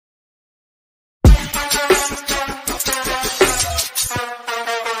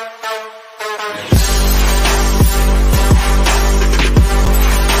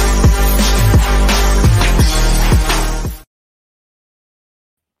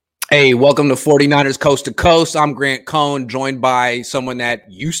Hey, welcome to 49ers Coast to Coast. I'm Grant Cohn, joined by someone that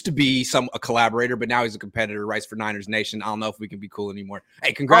used to be a collaborator, but now he's a competitor, writes for Niners Nation. I don't know if we can be cool anymore.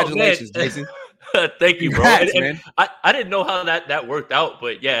 Hey, congratulations, Jason. Thank you, Congrats, bro. man. I didn't know how that worked out,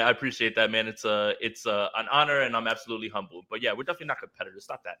 but yeah, I appreciate that, man. It's an honor, and I'm absolutely humbled. But yeah, we're definitely not competitors.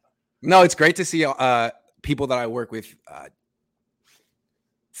 Stop that. No, it's great to see people that I work with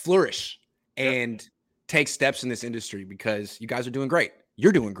flourish and take steps in this industry because you guys are doing great.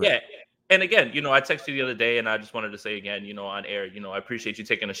 You're doing great. Yeah. And again, I texted you the other day, and I just wanted to say again, on air, I appreciate you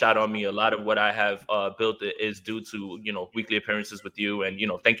taking a shot on me. A lot of what I have built is due to, weekly appearances with you. And,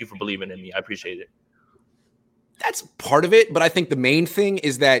 thank you for believing in me. I appreciate it. That's part of it. But I think the main thing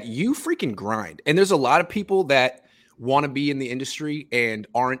is that you freaking grind. And there's a lot of people that want to be in the industry and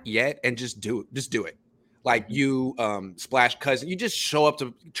aren't yet and just do it. Just do it. Like you, Splash Cousin, you just show up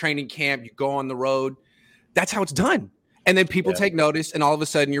to training camp, you go on the road. That's how it's done. And then people take notice, and all of a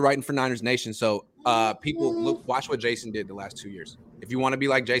sudden you're writing for Niners Nation. So people watch what Jason did the last 2 years. If you want to be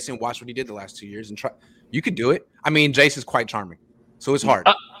like Jason, watch what he did the last 2 years and try. You could do it. I mean, Jason's quite charming, so it's hard.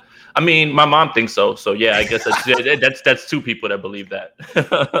 I mean, my mom thinks so. So yeah, I guess that's two people that believe that.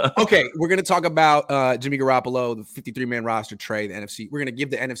 Okay, we're gonna talk about Jimmy Garoppolo, the 53-man roster, Trey, the NFC. We're gonna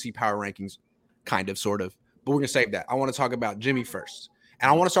give the NFC power rankings, kind of, sort of, but we're gonna save that. I want to talk about Jimmy first, and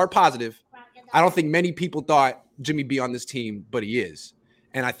I want to start positive. I don't think many people thought Jimmy be on this team, but he is.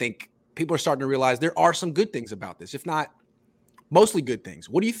 And I think people are starting to realize there are some good things about this, if not mostly good things.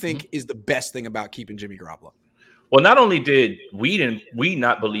 What do you think is the best thing about keeping Jimmy Garoppolo? Well, not only did we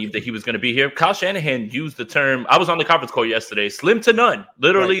not believe that he was going to be here, Kyle Shanahan used the term, I was on the conference call yesterday, slim to none.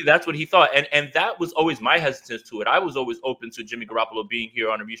 Literally, right. That's what he thought. And that was always my hesitance to it. I was always open to Jimmy Garoppolo being here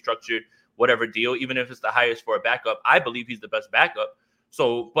on a restructured whatever deal, even if it's the highest for a backup. I believe he's the best backup.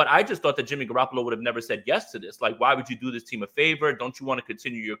 So, but I just thought that Jimmy Garoppolo would have never said yes to this. Like, why would you do this team a favor? Don't you want to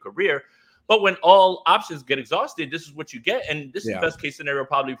continue your career? But when all options get exhausted, this is what you get. And this is the best case scenario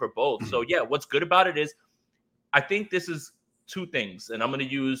probably for both. So, yeah, what's good about it is I think this is two things. And I'm going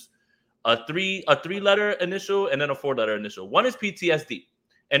to use a three-letter initial and then a four-letter initial. One is PTSD.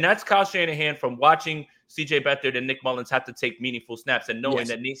 And that's Kyle Shanahan from watching CJ Beathard and Nick Mullins have to take meaningful snaps and knowing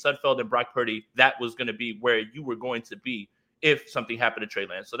that Nate Sudfeld and Brock Purdy, that was going to be where you were going to be if something happened to Trey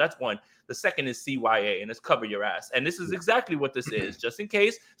Lance. So that's one. The second is CYA, and it's cover your ass. And this is exactly what this is. Just in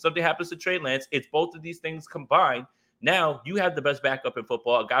case something happens to Trey Lance, it's both of these things combined. Now you have the best backup in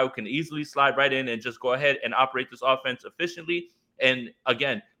football, a guy who can easily slide right in and just go ahead and operate this offense efficiently. And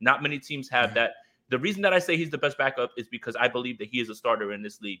again, not many teams have that. The reason that I say he's the best backup is because I believe that he is a starter in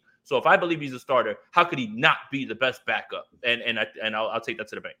this league. So if I believe he's a starter, how could he not be the best backup? And I'll take that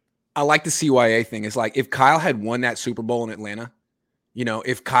to the bank. I like the CYA thing. It's like if Kyle had won that Super Bowl in Atlanta,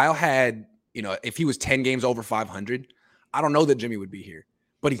 if Kyle had, if he was 10 games over 500, I don't know that Jimmy would be here,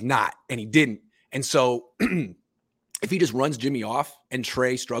 but he's not, and he didn't. And so if he just runs Jimmy off and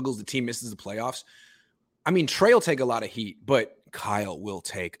Trey struggles, the team misses the playoffs. I mean, Trey will take a lot of heat, but Kyle will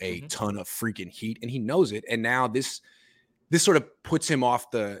take a ton of freaking heat, and he knows it. And now this sort of puts him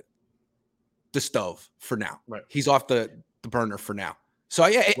off the stove for now. Right. He's off the burner for now. So,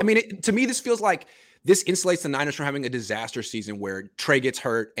 yeah, I mean, to me, this feels like this insulates the Niners from having a disaster season where Trey gets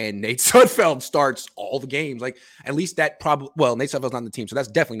hurt and Nate Sudfeld starts all the games. Like, at least that probably – well, Nate Sudfeld's not on the team, so that's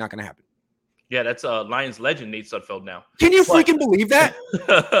definitely not going to happen. Yeah, that's Lions legend Nate Sudfeld now. Can you freaking believe that?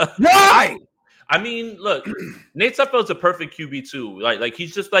 Why? I mean, look, Nate Sudfeld's a perfect QB too. Like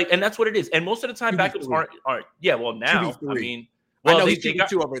he's just like – and that's what it is. And most of the time, backups aren't – yeah, well, now, QB3. I mean – well, I know he's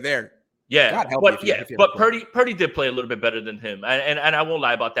QB2 over there. Yeah, but Purdy did play a little bit better than him, and I won't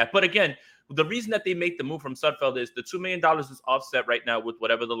lie about that. But again, the reason that they make the move from Sudfeld is the $2 million is offset right now with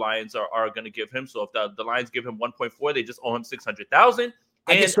whatever the Lions are going to give him. So if the Lions give him 1.4, they just owe him $600,000.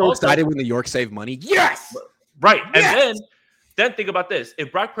 I get so excited when New York save money. Yes, right. Yes! And then think about this: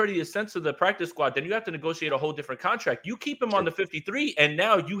 if Brock Purdy is sent to the practice squad, then you have to negotiate a whole different contract. You keep him on the 53, and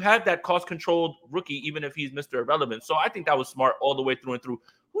now you have that cost-controlled rookie, even if he's Mr. Irrelevant. So I think that was smart all the way through and through.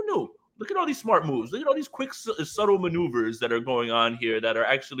 Who knew? Look at all these smart moves. Look at all these quick, subtle maneuvers that are going on here that are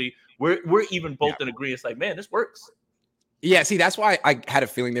actually we're even both in agreement. It's like, man, this works. Yeah, see, that's why I had a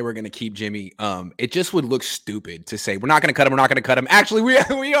feeling they were going to keep Jimmy. It just would look stupid to say we're not going to cut him. We're not going to cut him. Actually,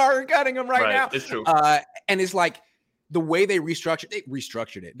 we are cutting him right now. It's true. And it's like the way they restructured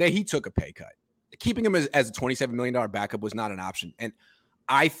it. He took a pay cut. Keeping him as a $27 million backup was not an option. And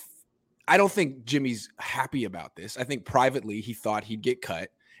I don't think Jimmy's happy about this. I think privately he thought he'd get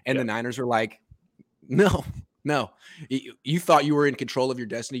cut. And the Niners are like, no. You thought you were in control of your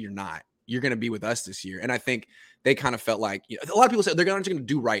destiny. You're not. You're going to be with us this year. And I think they kind of felt like, a lot of people said they're going to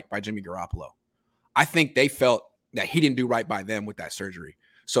do right by Jimmy Garoppolo. I think they felt that he didn't do right by them with that surgery.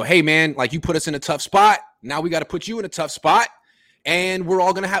 So, hey, man, like you put us in a tough spot. Now we got to put you in a tough spot. And we're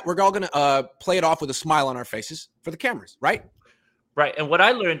all gonna play it off with a smile on our faces for the cameras, right? Right. And what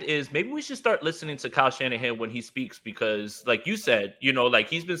I learned is maybe we should start listening to Kyle Shanahan when he speaks, because like you said, like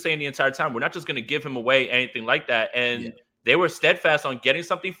he's been saying the entire time, we're not just going to give him away, anything like that. And they were steadfast on getting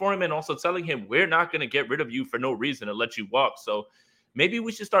something for him and also telling him, we're not going to get rid of you for no reason and let you walk. So maybe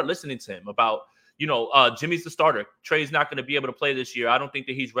we should start listening to him about, Jimmy's the starter. Trey's not going to be able to play this year. I don't think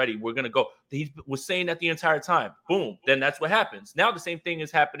that he's ready. We're going to go. He was saying that the entire time. Boom. Then that's what happens. Now the same thing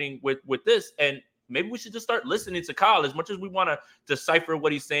is happening with this. And maybe we should just start listening to Kyle. As much as we want to decipher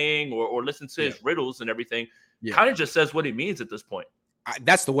what he's saying or listen to his riddles and everything, kind of just says what he means at this point.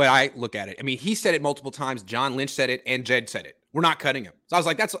 That's the way I look at it. I mean, he said it multiple times. John Lynch said it and Jed said it. We're not cutting him. So I was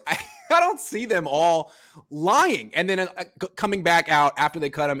like, I don't see them all lying. And then coming back out after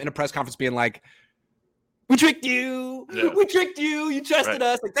they cut him in a press conference being like, we tricked you. Yeah. We tricked you. You trusted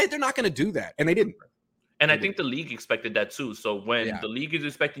us. Like they're not going to do that. And they didn't. And I think the league expected that too. So when the league is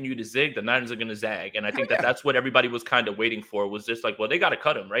expecting you to zig, the Niners are going to zag. And I think that's what everybody was kind of waiting for, was just like, well, they got to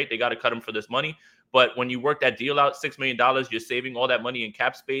cut him, right? They got to cut him for this money. But when you work that deal out, $6 million, you're saving all that money in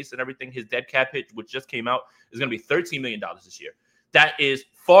cap space and everything. His dead cap hit, which just came out, is going to be $13 million this year. That is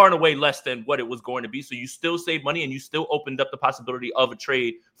far and away less than what it was going to be. So you still save money and you still opened up the possibility of a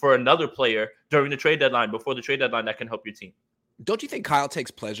trade for another player during the trade deadline, before the trade deadline, that can help your team. Don't you think Kyle takes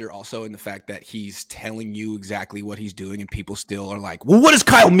pleasure also in the fact that he's telling you exactly what he's doing and people still are like, well, what does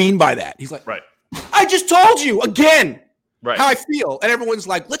Kyle mean by that? He's like, I just told you again how I feel. And everyone's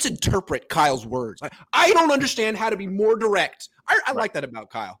like, let's interpret Kyle's words. I don't understand how to be more direct. I like that about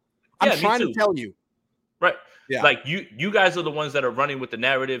Kyle. I'm trying to tell you. Right. Yeah. Like you guys are the ones that are running with the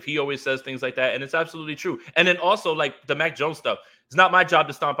narrative. He always says things like that. And it's absolutely true. And then also like the Mac Jones stuff. It's not my job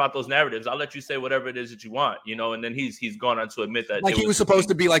to stomp out those narratives. I'll let you say whatever it is that you want, and then he's gone on to admit that. Like he was supposed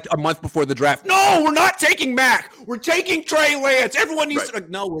to be like a month before the draft. No, we're not taking Mac. We're taking Trey Lance. Everyone needs to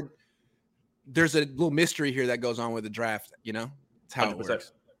no, there's a little mystery here that goes on with the draft, It's how 100%. It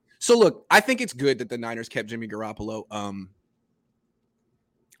works. So look, I think it's good that the Niners kept Jimmy Garoppolo.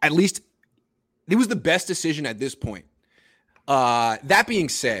 At least it was the best decision at this point. That being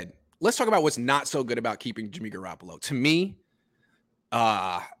said, let's talk about what's not so good about keeping Jimmy Garoppolo. To me,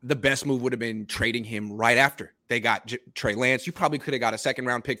 the best move would have been trading him right after they got Trey Lance. You probably could have got a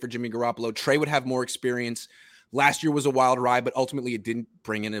second-round pick for Jimmy Garoppolo. Trey would have more experience. Last year was a wild ride, but ultimately it didn't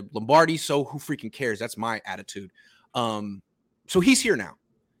bring in a Lombardi, so who freaking cares? That's my attitude. So he's here now.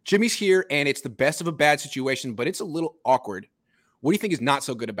 Jimmy's here, and it's the best of a bad situation, but it's a little awkward. What do you think is not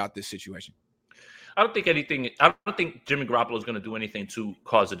so good about this situation? I don't think Jimmy Garoppolo is going to do anything to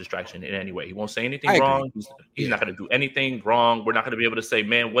cause a distraction in any way. He won't say anything wrong. He's not going to do anything wrong. We're not going to be able to say,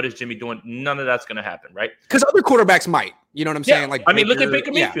 man, what is Jimmy doing? None of that's going to happen, right? Because other quarterbacks might. You know what I'm saying? Like, look at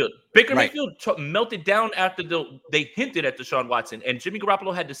Baker Mayfield. Baker Mayfield melted down after they hinted at Deshaun Watson, and Jimmy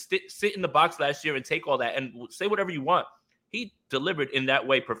Garoppolo had to sit in the box last year and take all that and say whatever you want. He delivered in that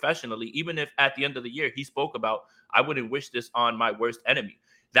way professionally, even if at the end of the year he spoke about, I wouldn't wish this on my worst enemy.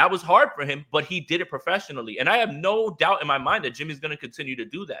 That was hard for him, but he did it professionally. And I have no doubt in my mind that Jimmy's going to continue to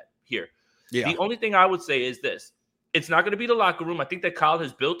do that here. Yeah. The only thing I would say is this. It's not going to be the locker room. I think that Kyle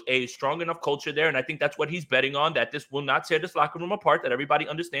has built a strong enough culture there, and I think that's what he's betting on, that this will not tear this locker room apart, that everybody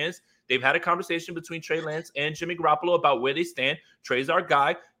understands. They've had a conversation between Trey Lance and Jimmy Garoppolo about where they stand. Trey's our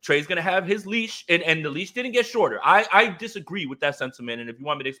guy. Trey's going to have his leash, and the leash didn't get shorter. I disagree with that sentiment, and if you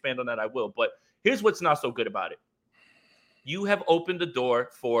want me to expand on that, I will. But here's what's not so good about it. You have opened the door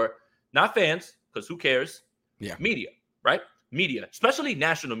for not fans, because who cares? Media, right? Media, especially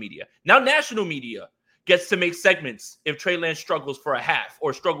national media. Now national media gets to make segments if Trey Lance struggles for a half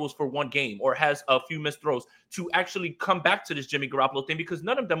or struggles for one game or has a few missed throws to actually come back to this Jimmy Garoppolo thing, because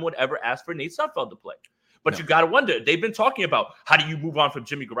none of them would ever ask for Nate Sudfeld to play. But you got to wonder, they've been talking about how do you move on from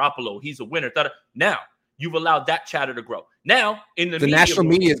Jimmy Garoppolo? He's a winner. Now you've allowed that chatter to grow. Now in the national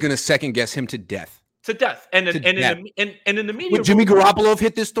media is going to second guess him to death. To death. And in the media, would Jimmy Garoppolo have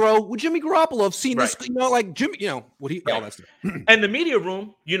hit this throw? Would Jimmy Garoppolo have seen this? Like Jimmy, would he? All that stuff. And the media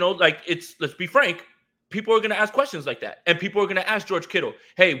room, let's be frank, people are going to ask questions like that, and people are going to ask George Kittle,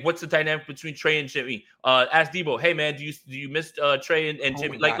 "Hey, what's the dynamic between Trey and Jimmy?" Ask Debo, "Hey, man, do you miss Trey and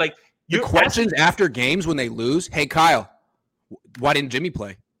Jimmy?" Like the questions after games when they lose. Hey, Kyle, why didn't Jimmy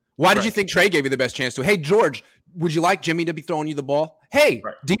play? Why did you think Trey gave you the best chance to? Hey, George, would you like Jimmy to be throwing you the ball? Hey,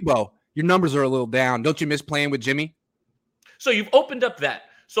 Debo, your numbers are a little down. Don't you miss playing with Jimmy? So you've opened up that.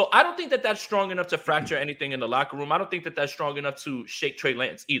 So I don't think that that's strong enough to fracture anything in the locker room. I don't think that that's strong enough to shake Trey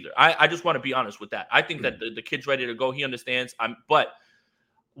Lance either. I just want to be honest with that. I think that the kid's ready to go. He understands. But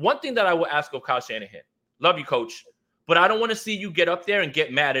one thing that I will ask of Kyle Shanahan, love you, coach, but I don't want to see you get up there and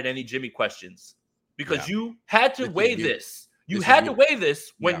get mad at any Jimmy questions because you had to weigh this. You had to weigh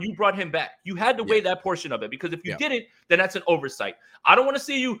this when you brought him back. You had to weigh that portion of it because if you didn't, then that's an oversight. I don't want to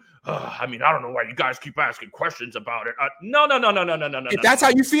see you. I mean, I don't know why you guys keep asking questions about it. No. If that's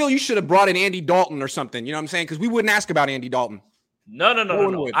how you feel, you should have brought in Andy Dalton or something. You know what I'm saying? Because we wouldn't ask about Andy Dalton.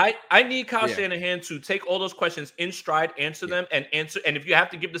 No. I need Kyle Shanahan to take all those questions in stride, answer them, and answer. And if you have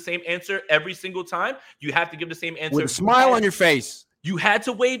to give the same answer every single time, you have to give the same answer with a smile on your face. You had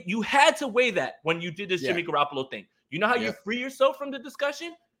to weigh that when you did this Jimmy Garoppolo thing. You know how you free yourself from the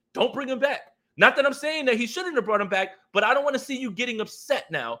discussion? Don't bring him back. Not that I'm saying that he shouldn't have brought him back, but I don't want to see you getting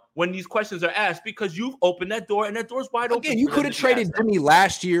upset now when these questions are asked because you've opened that door and that door's wide open. Again, you could have traded Jimmy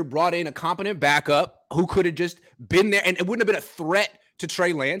last year, brought in a competent backup who could have just been there, and it wouldn't have been a threat to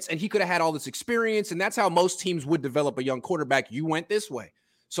Trey Lance, and he could have had all this experience, and that's how most teams would develop a young quarterback. You went this way.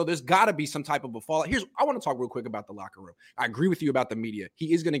 So there's got to be some type of a fallout. I want to talk real quick about the locker room. I agree with you about the media.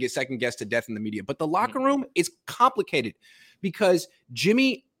 He is going to get second guessed to death in the media, but the locker room is complicated because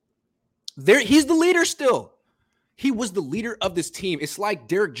Jimmy, he's the leader still. He was the leader of this team. It's like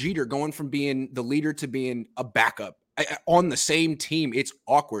Derek Jeter going from being the leader to being a backup on the same team. It's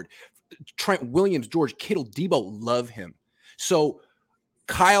awkward. Trent Williams, George Kittle, Debo love him. So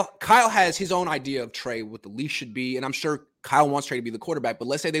Kyle has his own idea of Trey, what the leash should be, and I'm sure Kyle wants Trey to be the quarterback, but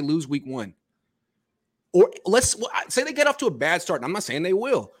let's say they lose week 1. Or let's say they get off to a bad start, and I'm not saying they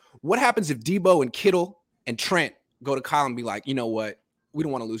will. What happens if Debo and Kittle and Trent go to Kyle and be like, you know what? We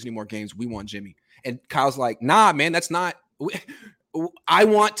don't want to lose any more games. We want Jimmy. And Kyle's like, nah, man, that's not – I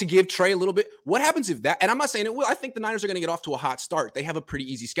want to give Trey a little bit. What happens if that – and I'm not saying it will. I think the Niners are going to get off to a hot start. They have a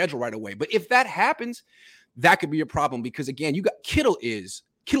pretty easy schedule right away. But if that happens, that could be a problem because, again, you got Kittle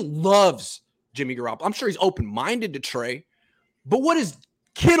loves Jimmy Garoppolo. I'm sure he's open-minded to Trey. But what is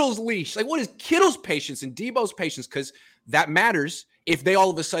Kittle's leash? Like, what is Kittle's patience and Debo's patience? Because that matters if they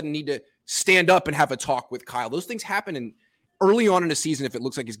all of a sudden need to stand up and have a talk with Kyle. Those things happen early on in the season if it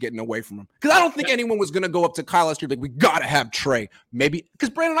looks like he's getting away from him. Because I don't think anyone was going to go up to Kyle last year like, we got to have Trey. Maybe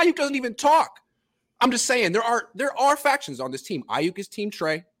because Brandon Ayuk doesn't even talk. I'm just saying there are factions on this team. Ayuk is team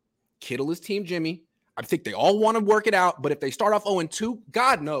Trey. Kittle is team Jimmy. I think they all want to work it out. But if they start off 0-2,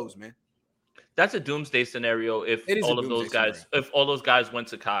 God knows, man. That's a doomsday scenario if all those guys went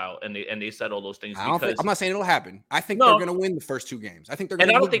to Kyle and they said all those things. I'm not saying it'll happen. I think they're going to win the first 2 games. I think they're going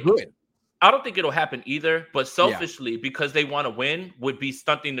to look good. I don't think it'll happen either, but selfishly, because they want to win, would be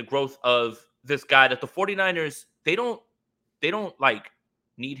stunting the growth of this guy that the 49ers, they don't like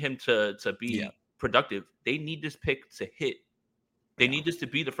need him to be productive. They need this pick to hit. They need this to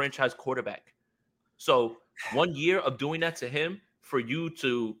be the franchise quarterback. So 1 year of doing that to him for you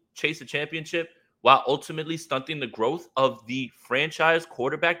to chase a championship while ultimately stunting the growth of the franchise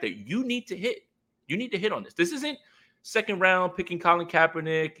quarterback that you need to hit. You need to hit on this. This isn't second round picking Colin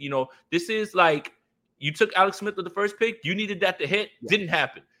Kaepernick. You know, this is like you took Alex Smith with the first pick. You needed that to hit. Yeah. Didn't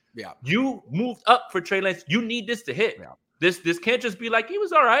happen. Yeah. You moved up for Trey Lance. You need this to hit. Yeah. This can't just be like, he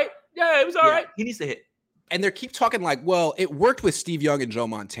was all right. Yeah, it was all right. He needs to hit. And they keep talking like, well, it worked with Steve Young and Joe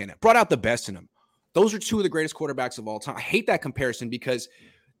Montana. Brought out the best in him. Those are 2 of the greatest quarterbacks of all time. I hate that comparison because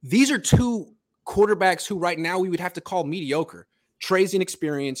these are 2 quarterbacks who right now we would have to call mediocre. Trey's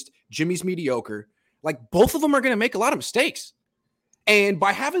inexperienced. Jimmy's mediocre. Like, both of them are going to make a lot of mistakes. And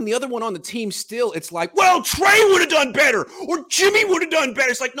by having the other one on the team still, it's like, well, Trey would have done better or Jimmy would have done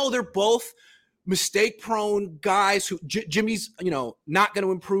better. It's like, no, they're both mistake-prone guys who Jimmy's, not going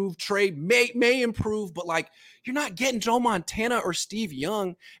to improve. Trey may improve, but like, you're not getting Joe Montana or Steve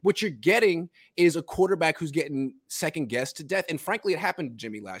Young. What you're getting is a quarterback who's getting second-guessed to death. And frankly, it happened to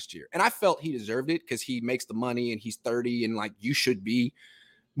Jimmy last year. And I felt he deserved it because he makes the money and he's 30 and like you should be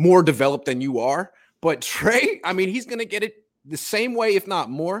more developed than you are. But Trey, I mean, he's going to get it the same way, if not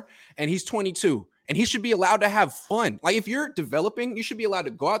more. And he's 22. And he should be allowed to have fun. Like, if you're developing, you should be allowed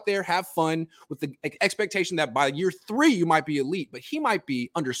to go out there, have fun with the expectation that by year 3, you might be elite. But he might be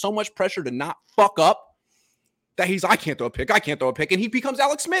under so much pressure to not fuck up that I can't throw a pick. And he becomes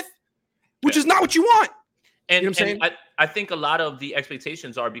Alex Smith, which is not what you want. And, you know what I'm saying? I think a lot of the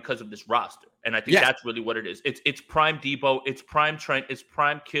expectations are because of this roster. And I think that's really what it is. It's prime Debo, it's prime Trent, it's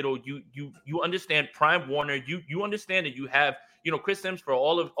prime Kittle. You understand prime Warner. You understand that you have, Chris Sims, for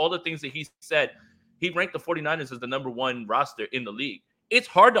all the things that he said. He ranked the 49ers as the number 1 roster in the league. It's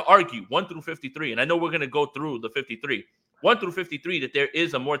hard to argue 1 through 53. And I know we're going to go through the 53. 1 through 53, that there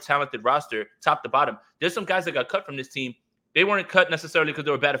is a more talented roster top to bottom. There's some guys that got cut from this team. They weren't cut necessarily because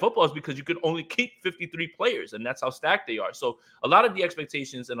they were bad at football. It's because you could only keep 53 players, and that's how stacked they are. So a lot of the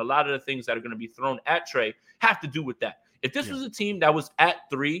expectations and a lot of the things that are going to be thrown at Trey have to do with that. If this was a team that was at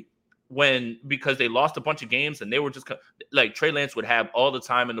 3 because they lost a bunch of games and they were just like Trey Lance would have all the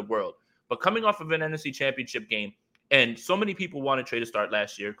time in the world. But coming off of an NFC Championship game, and so many people wanted Trey to start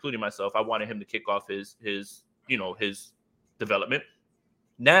last year, including myself. I wanted him to kick off his development.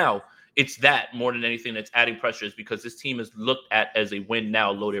 Now it's that more than anything that's adding pressures because this team is looked at as a win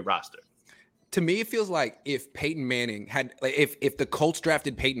now loaded roster. To me, it feels like if Peyton Manning had, like, if the Colts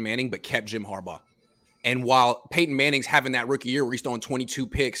drafted Peyton Manning but kept Jim Harbaugh, and while Peyton Manning's having that rookie year where he's throwing 22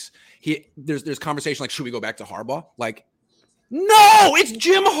 picks, there's conversation like, should we go back to Harbaugh? Like, no, it's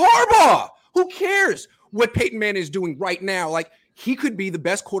Jim Harbaugh. Who cares what Peyton Manning is doing right now? Like, he could be the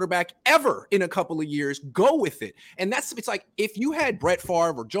best quarterback ever in a couple of years. Go with it. And it's like, if you had Brett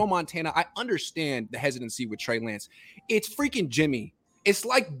Favre or Joe Montana, I understand the hesitancy with Trey Lance. It's freaking Jimmy. It's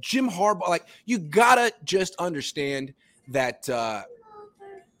like Jim Harbaugh. Like, you gotta just understand that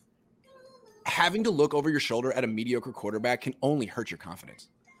having to look over your shoulder at a mediocre quarterback can only hurt your confidence.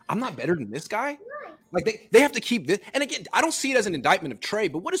 I'm not better than this guy. Like, they have to keep this. And again, I don't see it as an indictment of Trey,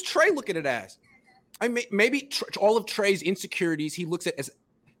 but what does Trey look at it as? I mean, maybe all of Trey's insecurities, he looks at as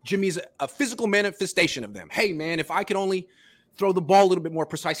Jimmy's a physical manifestation of them. Hey, man, if I could only throw the ball a little bit more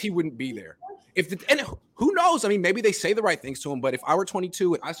precise, he wouldn't be there. And who knows? I mean, maybe they say the right things to him, but if I were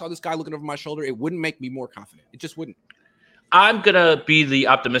 22 and I saw this guy looking over my shoulder, it wouldn't make me more confident. It just wouldn't. I'm going to be the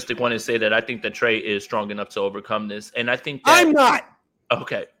optimistic one and say that I think that Trey is strong enough to overcome this. And I think that I'm not.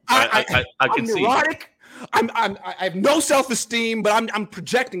 Okay. I can see. I'm neurotic. I have no self-esteem, but I'm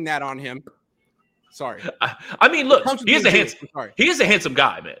projecting that on him. Sorry. I mean, look, he is a handsome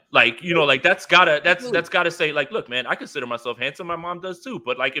guy, man. Like, like that's gotta say, like, look, man, I consider myself handsome. My mom does too.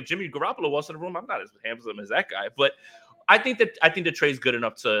 But like, if Jimmy Garoppolo walks in the room, I'm not as handsome as that guy. But I think that Trey's good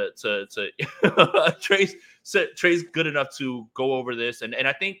enough to Trey's good enough to go over this. And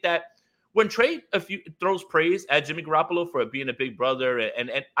I think that when Trey throws praise at Jimmy Garoppolo for being a big brother,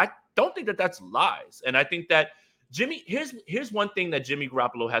 and I don't think that that's lies. And I think that here's one thing that Jimmy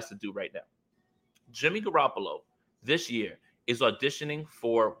Garoppolo has to do right now. Jimmy Garoppolo this year is auditioning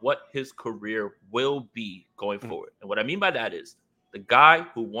for what his career will be going forward. And what I mean by that is the guy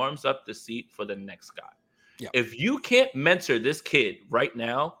who warms up the seat for the next guy. Yep. If you can't mentor this kid right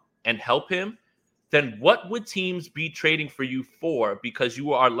now and help him, then what would teams be trading for you for? Because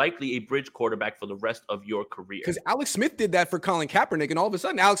you are likely a bridge quarterback for the rest of your career. Because Alex Smith did that for Colin Kaepernick, and all of a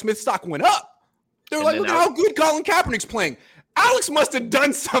sudden Alex Smith's stock went up. They're like, look at how good Colin Kaepernick's playing. Alex must have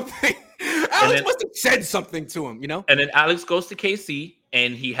done something. Alex must have said something to him, And then Alex goes to KC,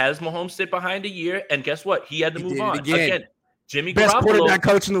 and he has Mahomes sit behind a year, and guess what? He had to move on. Again, Jimmy Best Garoppolo, quarterback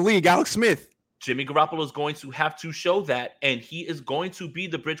coach in the league, Alex Smith. Jimmy Garoppolo is going to have to show that, and he is going to be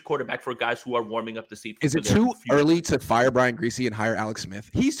the bridge quarterback for guys who are warming up the seat. Is it too early to fire Brian Griese and hire Alex Smith?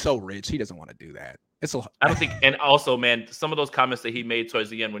 He's so rich. He doesn't want to do that. I don't think, and also, man, some of those comments that he made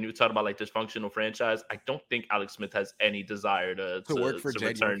towards the end when you were talking about like dysfunctional franchise, I don't think Alex Smith has any desire to work for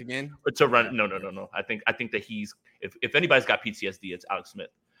Jed return again or to run. No. I think that he's if anybody's got PTSD, it's Alex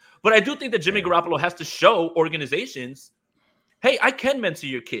Smith. But I do think that Jimmy Garoppolo has to show organizations, hey, I can mentor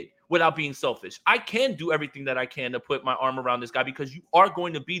your kid without being selfish. I can do everything that I can to put my arm around this guy because you are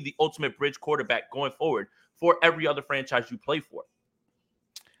going to be the ultimate bridge quarterback going forward for every other franchise you play for.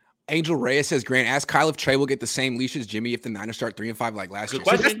 Angel Reyes says, Grant, ask Kyle if Trey will get the same leash as Jimmy if the Niners start 3-5 like last year.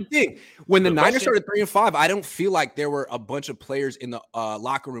 So that's the thing. When the Niners started 3-5, I don't feel like there were a bunch of players in the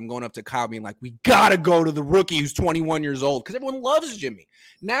locker room going up to Kyle being like, we got to go to the rookie who's 21 years old because everyone loves Jimmy.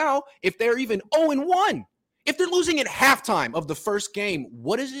 Now, if they're even 0-1, if they're losing at halftime of the first game,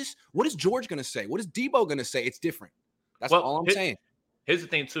 what is this? What is George going to say? What is Debo going to say? It's different. That's all I'm saying. Here's the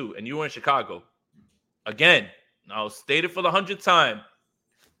thing, too, and you were in Chicago. Again, I'll state it for the 100th time.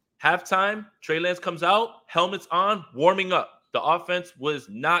 Halftime, Trey Lance comes out, helmets on, warming up. The offense was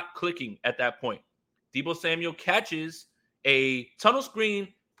not clicking at that point. Debo Samuel catches a tunnel screen,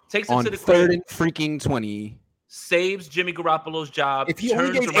 takes it to the third and freaking 20. Saves Jimmy Garoppolo's job. If he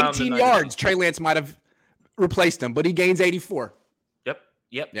only gains 18 yards, Trey Lance might have replaced him, but he gains 84.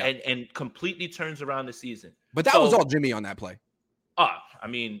 Yep. And completely turns around the season. But that was all Jimmy on that play. I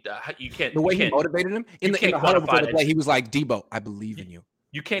mean, you can't. The way he motivated him in the huddle before the play, he was like, Debo, I believe in you.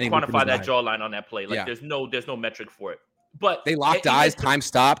 You can't quantify that jawline on that play. Like there's no metric for it. But they locked eyes, time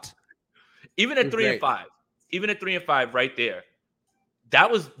stopped. Even at 3-5, right there,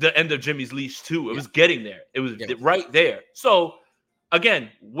 that was the end of Jimmy's leash too. It was getting there. It was right there. So again,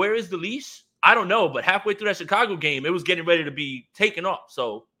 where is the leash? I don't know, but halfway through that Chicago game, it was getting ready to be taken off.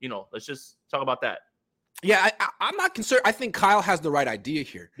 So, let's just talk about that. Yeah, I'm not concerned. I think Kyle has the right idea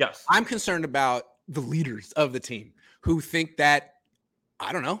here. Yes. I'm concerned about the leaders of the team who think that,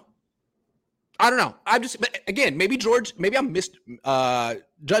 I don't know. I'm just, again, maybe I'm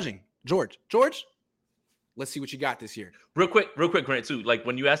misjudging George, let's see what you got this year. Real quick, Grant, too. Like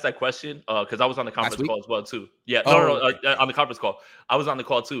when you asked that question, because I was on the conference call as well, too. Yeah, on the conference call. I was on the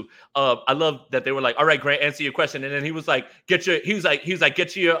call too. I love that they were like, "All right, Grant, answer your question." And then he was like, get your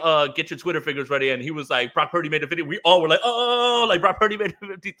Twitter figures ready. And he was like, Brock Purdy made a 50. We all were like, oh, like Brock Purdy made a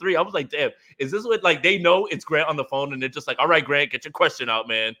 53. I was like, damn, is this what like they know it's Grant on the phone and they're just like, all right, Grant, get your question out,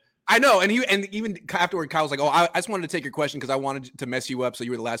 man. I know, and even afterward, Kyle was like, "Oh, I just wanted to take your question because I wanted to mess you up, so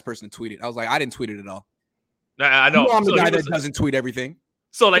you were the last person to tweet it." I was like, "I didn't tweet it at all." I know. I'm the guy that doesn't tweet everything.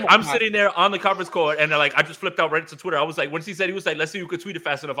 So like I'm sitting there on the conference call and like I just flipped out right into Twitter. I was like, once he said he was like, let's see who could tweet it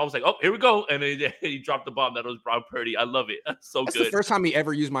fast enough. I was like, oh, here we go. And then he dropped the bomb. That was Brock Purdy. I love it. That's good. That's the first time he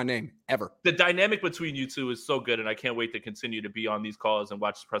ever used my name ever. The dynamic between you two is so good, and I can't wait to continue to be on these calls and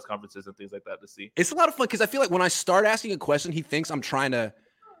watch press conferences and things like that to see. It's a lot of fun because I feel like when I start asking a question, he thinks I'm trying to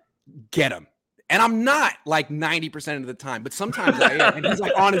get him. And I'm not like 90% of the time, but sometimes I am. And he's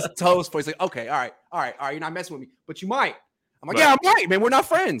like on his toes for he's like, okay, all right, you're not messing with me, but you might. I'm like, yeah, I might, man. We're not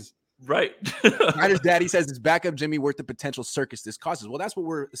friends. Right. His daddy says, is backup Jimmy worth the potential circus this causes? Well, that's what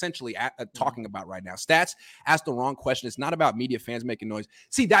we're essentially talking about right now. Stats asked the wrong question. It's not about media fans making noise.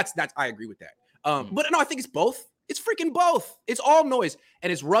 See, that's I agree with that. But no, I think it's both. It's freaking both. It's all noise.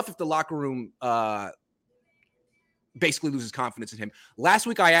 And it's rough if the locker room basically loses confidence in him. Last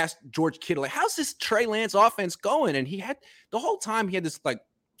week, I asked George Kittle, like, how's this Trey Lance offense going? And he had the whole time he had this like,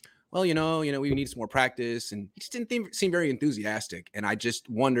 well, you know, we need some more practice, and he just didn't seem very enthusiastic. And I just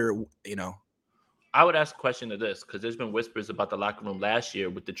wonder, I would ask a question to this because there's been whispers about the locker room last year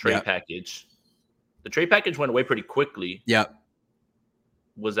with the trade package. The trade package went away pretty quickly. Yeah.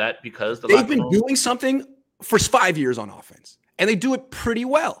 Was that because they've been doing something for 5 years on offense, and they do it pretty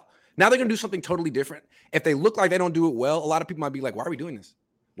well. Now they're going to do something totally different. If they look like they don't do it well, a lot of people might be like, why are we doing this?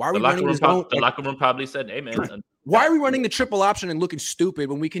 Why are we running this? The locker room probably said, hey, man. Why are we running the triple option and looking stupid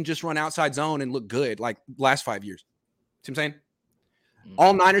when we can just run outside zone and look good like last 5 years? See what I'm saying?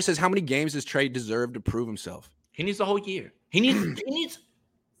 All Niners says, how many games does Trey deserve to prove himself? He needs the whole year. He needs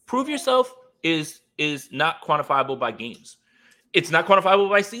prove yourself is not quantifiable by games. It's not quantifiable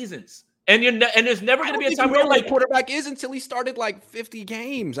by seasons. And there's never going to be a time where like quarterback is until he started like 50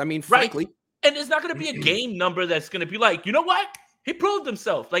 games. I mean, frankly. Right. And there's not going to be a game number that's going to be like, you know what? He proved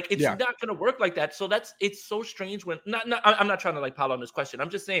himself. Like it's not going to work like that. So it's so strange when I'm not trying to like pile on this question. I'm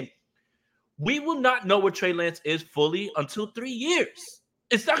just saying we will not know what Trey Lance is fully until 3 years.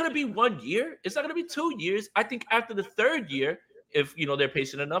 It's not going to be 1 year. It's not going to be 2 years. I think after the third year, if they're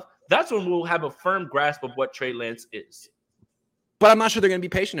patient enough, that's when we'll have a firm grasp of what Trey Lance is. But I'm not sure they're going to be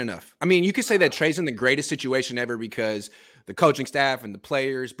patient enough. I mean, you could say that Trey's in the greatest situation ever because the coaching staff and the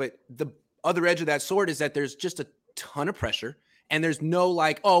players, but the other edge of that sword is that there's just a ton of pressure. And there's no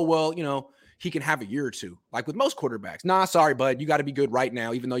like, oh, well, he can have a year or two. Like with most quarterbacks. Nah, sorry, bud. You got to be good right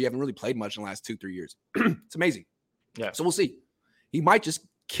now, even though you haven't really played much in the last 2-3 years. It's amazing. Yeah. So we'll see. He might just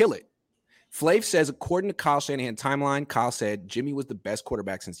kill it. Flav says, according to Kyle Shanahan timeline, Kyle said Jimmy was the best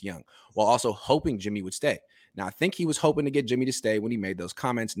quarterback since Young, while also hoping Jimmy would stay. Now, I think he was hoping to get Jimmy to stay when he made those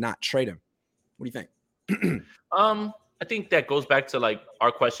comments, not trade him. What do you think? I think that goes back to like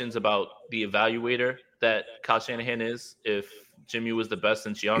our questions about the evaluator that Kyle Shanahan is, if Jimmy was the best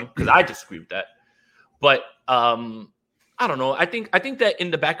since Young, because I disagree with that. But I don't know. I think that in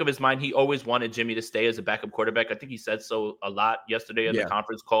the back of his mind, he always wanted Jimmy to stay as a backup quarterback. I think he said so a lot yesterday in the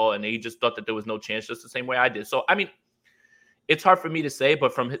conference call, and he just thought that there was no chance, just the same way I did. So, I mean, it's hard for me to say,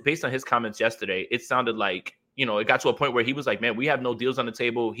 but based on his comments yesterday, it sounded like, it got to a point where he was like, man, we have no deals on the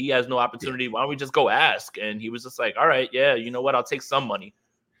table. He has no opportunity. Why don't we just go ask? And he was just like, all right, yeah, you know what? I'll take some money.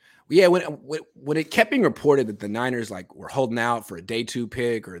 Yeah, when it kept being reported that the Niners like were holding out for a day 2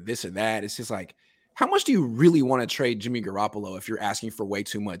 pick or this or that, it's just like, how much do you really want to trade Jimmy Garoppolo if you're asking for way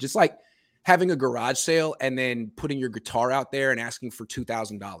too much? It's like having a garage sale and then putting your guitar out there and asking for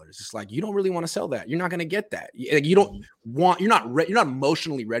 $2,000. It's like, you don't really want to sell that. You're not going to get that. You're not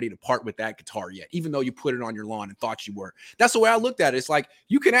emotionally ready to part with that guitar yet, even though you put it on your lawn and thought you were. That's the way I looked at it. It's like,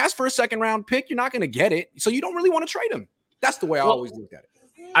 you can ask for a second round pick. You're not going to get it. So you don't really want to trade him. That's the way I always looked at it.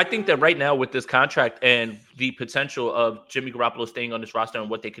 I think that right now with this contract and the potential of Jimmy Garoppolo staying on this roster and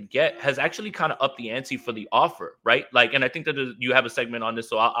what they could get has actually kind of upped the ante for the offer, right? Like, and I think that you have a segment on this,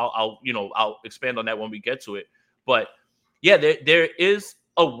 so I'll expand on that when we get to it. But yeah, there is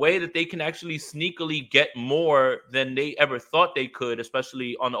a way that they can actually sneakily get more than they ever thought they could,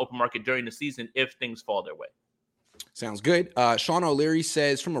 especially on the open market during the season if things fall their way. Sounds good. Sean O'Leary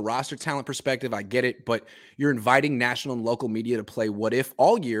says, from a roster talent perspective, I get it, but you're inviting national and local media to play what if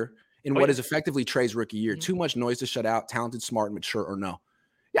all year in what is effectively Trey's rookie year. Too much noise to shut out, talented, smart, and mature, or no.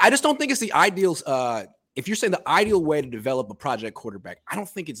 Yeah, I just don't think it's the ideal if you're saying the ideal way to develop a project quarterback, I don't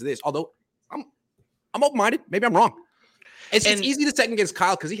think it's this. Although I'm open-minded. Maybe I'm wrong. It's easy to second against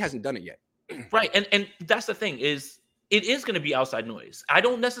Kyle because he hasn't done it yet. Right. And that's the thing is it is going to be outside noise. I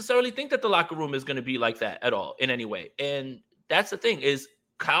don't necessarily think that the locker room is going to be like that at all in any way. And that's the thing is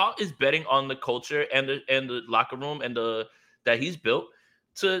Kyle is betting on the culture and the locker room and that he's built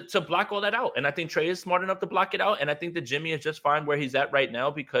to block all that out. And I think Trey is smart enough to block it out. And I think that Jimmy is just fine where he's at right now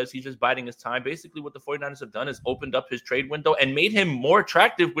because he's just biding his time. Basically, what the 49ers have done is opened up his trade window and made him more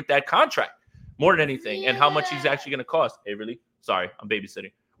attractive with that contract more than anything and how much he's actually going to cost. Hey, really? Sorry, I'm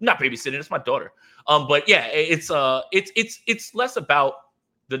babysitting. I'm not babysitting. It's my daughter. But yeah, it's less about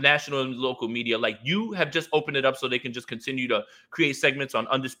the national and local media. Like you have just opened it up so they can just continue to create segments on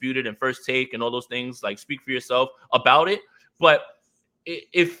Undisputed and First Take and all those things. Like speak for yourself about it. But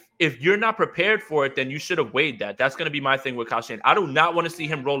if you're not prepared for it, then you should have weighed that. That's going to be my thing with Kyle Shanahan. I do not want to see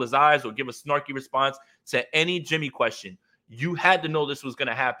him roll his eyes or give a snarky response to any Jimmy question. You had to know this was going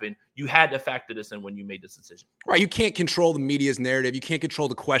to happen. You had to factor this in when you made this decision. Right. You can't control the media's narrative. You can't control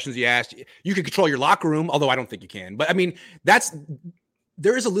the questions you asked. You can control your locker room, although I don't think you can. But I mean,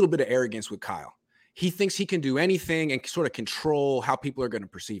 there is a little bit of arrogance with Kyle. He thinks he can do anything and sort of control how people are going to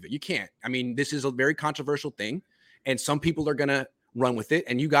perceive it. You can't. I mean, this is a very controversial thing, and some people are going to run with it,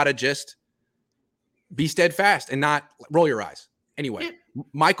 and you got to just be steadfast and not roll your eyes. Anyway, yeah.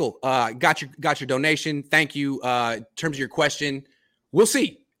 Michael, got your donation. Thank you. In terms of your question, we'll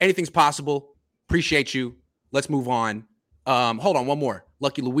see. Anything's possible. Appreciate you. Let's move on. Hold on, one more.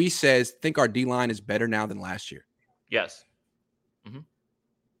 Lucky Luis says, think our D-line is better now than last year. Yes.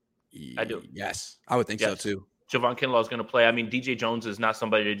 I do. Yes, I would think so too. Javon Kinlaw is going to play. I mean, DJ Jones is not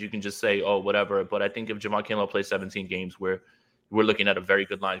somebody that you can just say, oh, whatever. But I think if Javon Kinlaw plays 17 games, we're looking at a very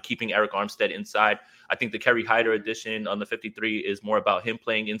good line. Keeping Eric Armstead inside. I think the Kerry Hyder edition on the 53 is more about him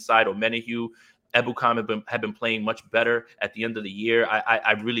playing inside. O'Menahue, Ebukam have been playing much better at the end of the year.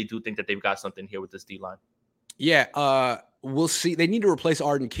 I really do think that they've got something here with this D-line. Yeah, we'll see. They need to replace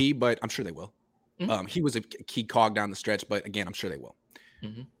Arden Key, but I'm sure they will. Mm-hmm. He was a key cog down the stretch, but again, I'm sure they will.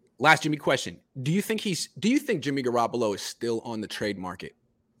 Mm-hmm. Last Jimmy question. Do you think Jimmy Garoppolo is still on the trade market?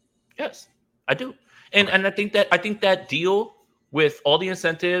 Yes, I do. And I think that deal with all the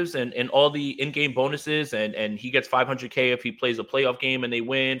incentives and all the in-game bonuses and he gets $500K if he plays a playoff game and they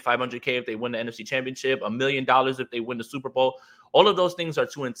win, $500K if they win the NFC Championship, $1 million if they win the Super Bowl. All of those things are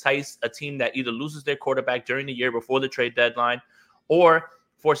to entice a team that either loses their quarterback during the year before the trade deadline or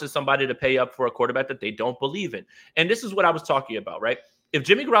forces somebody to pay up for a quarterback that they don't believe in. And this is what I was talking about, right? If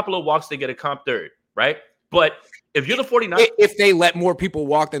Jimmy Garoppolo walks, they get a comp third, right? But if you're the 49ers, if they let more people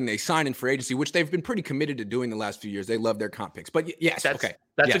walk than they sign in free agency, which they've been pretty committed to doing the last few years, they love their comp picks. But yes, that's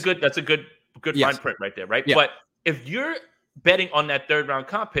yes. a good fine print right there, right? Yeah. But if you're betting on that third round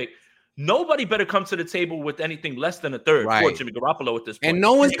comp pick, nobody better come to the table with anything less than a third for Jimmy Garoppolo at this point. And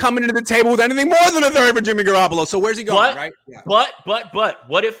no one's coming to the table with anything more than a third for Jimmy Garoppolo. So where's he going, right? Yeah. But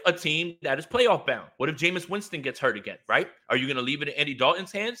what if a team that is playoff bound? What if Jameis Winston gets hurt again, right? Are you going to leave it in Andy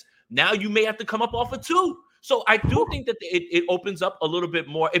Dalton's hands? Now you may have to come up off of 2. So I do think that it opens up a little bit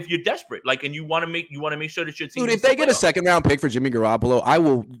more if you're desperate, and you want to make sure that your team. Dude, if they get a second round pick for Jimmy Garoppolo, I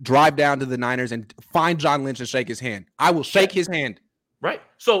will drive down to the Niners and find John Lynch and shake his hand. I will shake his hand. Right.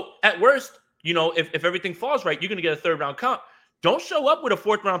 So at worst, if everything falls right, you're going to get a third round comp. Don't show up with a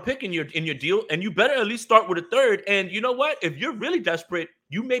 4th round pick in your deal, and you better at least start with a third. And you know what? If you're really desperate,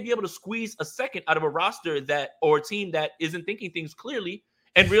 you may be able to squeeze a second out of a roster or a team that isn't thinking things clearly.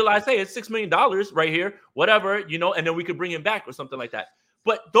 And realize, hey, it's $6 million right here, whatever, and then we could bring him back or something like that.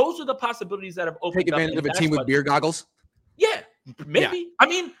 But those are the possibilities that have opened up. Take advantage of a team with beer goggles? Yeah, maybe. Yeah. I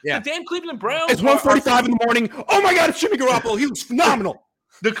mean, the damn Cleveland Browns. It's 1:45 in the morning. Oh, my God, it's Jimmy Garoppolo. He was phenomenal.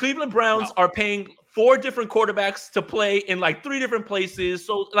 The Cleveland Browns are paying 4 different quarterbacks to play in 3 different places.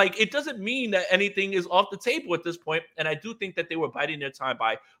 So, it doesn't mean that anything is off the table at this point. And I do think that they were biding their time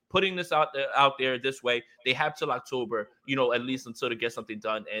by putting this out there this way. They have till October, at least until to get something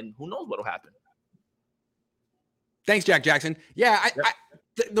done. And who knows what will happen. Thanks, Jack Jackson. Yeah,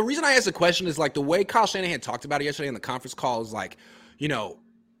 the reason I asked the question is the way Kyle Shanahan talked about it yesterday in the conference call is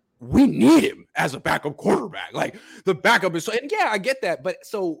we need him as a backup quarterback. The backup is so, and I get that. But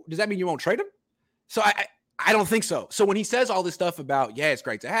so does that mean you won't trade him? So I don't think so. So when he says all this stuff about, it's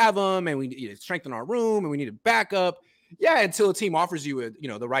great to have him and we need to strengthen our room and we need a backup. Yeah, until a team offers you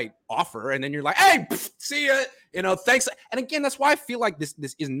the right offer, and then you're like, hey, see ya, thanks. And again, that's why I feel like this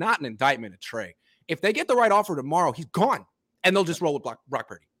is not an indictment of Trey. If they get the right offer tomorrow, he's gone, and they'll just roll with Brock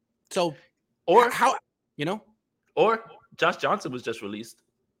Purdy. So, or Josh Johnson was just released.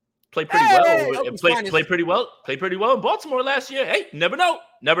 Played pretty well. Played pretty well. Played pretty well in Baltimore last year. Hey, never know.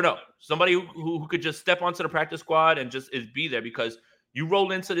 Somebody who could just step onto the practice squad and just be there, because you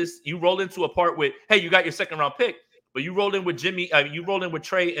roll into a part with, hey, you got your second round pick, but you roll in with you roll in with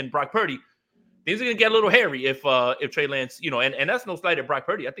Trey and Brock Purdy. Things are gonna get a little hairy if Trey Lance, and that's no slight at Brock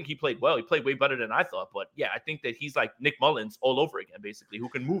Purdy. I think he played well. He played way better than I thought. But yeah, I think that he's like Nick Mullins all over again, basically, who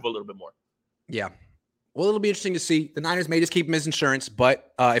can move a little bit more. Yeah. Well, it'll be interesting to see. The Niners may just keep him as insurance,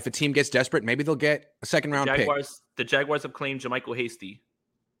 but if a team gets desperate, maybe they'll get a second round pick. The Jaguars have claimed JaMychal Hasty.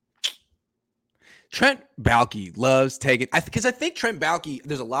 Trent Baalke loves taking, because I think Trent Baalke,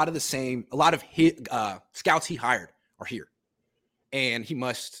 there's a lot of his, scouts he hired are here. And he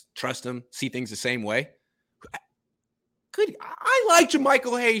must trust them, see things the same way. I like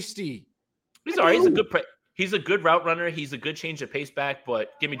JaMychal Hasty. He's all right. He's a good route runner. He's a good change of pace back,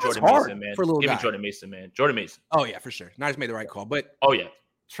 but give me Jordan Mason, man. Give me Jordan Mason, man. Jordan Mason. Oh, yeah, for sure. Niners made the right call. But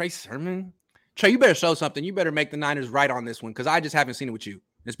Trey Sermon? Trey, you better show something. You better make the Niners right on this one, because I just haven't seen it with you.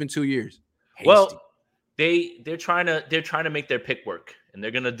 It's been 2 years. Hasty. Well, they're trying to make their pick work, and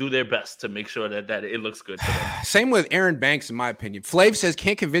they're gonna do their best to make sure that it looks good for them. Same with Aaron Banks, in my opinion. Flav says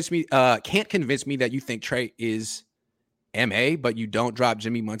can't convince me that you think Trey is MA, but you don't drop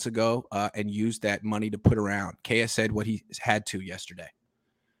Jimmy months ago and use that money to put around. KS said what he had to yesterday.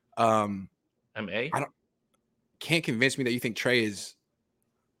 MA? Can't convince me that you think Trey is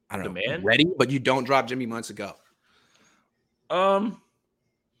man ready, but you don't drop Jimmy months ago.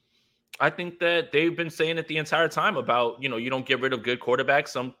 I think that they've been saying it the entire time about, you don't get rid of good quarterbacks.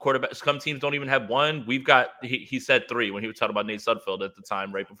 Some teams don't even have one. We've got, he said 3 when he was talking about Nate Sudfeld at the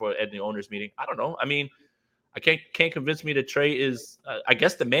time, right before at the owners meeting. I don't know. I mean, I can't convince me that Trey is, I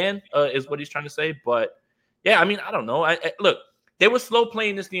guess the man is what he's trying to say. But yeah, I mean, I don't know. Look, they were slow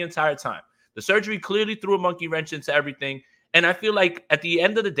playing this the entire time. The surgery clearly threw a monkey wrench into everything. And I feel like at the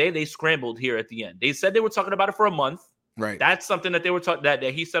end of the day, they scrambled here at the end. They said they were talking about it for a month. Right. That's something that they were talking that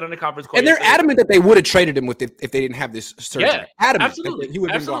he said on the conference call. And they're adamant that they would have traded him if they didn't have this surgery. Yeah, adamant. Absolutely. He would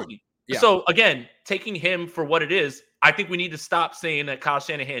have been gone. Yeah. So again, taking him for what it is, I think we need to stop saying that Kyle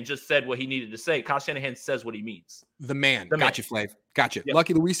Shanahan just said what he needed to say. Kyle Shanahan says what he means. The man. Gotcha, Flav. Gotcha. Yep.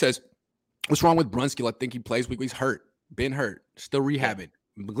 Lucky Louise says, what's wrong with Brunskill? I think he plays week. He's hurt. Been hurt. Still rehabbing.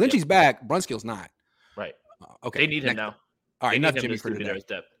 McGlinchey's back. Brunskill's not. Right. Okay. They need him now. All right. Enough Jimmy for today.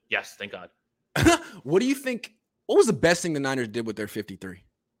 Yes. Thank God. What do you think? What was the best thing the Niners did with their 53?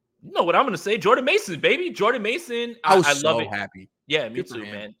 You know what I'm going to say? Jordan Mason, baby. Jordan Mason. I love it. Happy. Yeah, me too,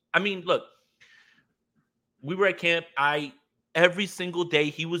 man. I mean, look, we were at camp. Every single day,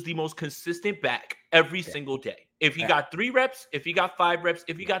 he was the most consistent back every single day. If he got 3 reps, if he got 5 reps,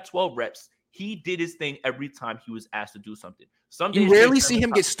 if he got 12 reps, he did his thing every time he was asked to do something. You rarely see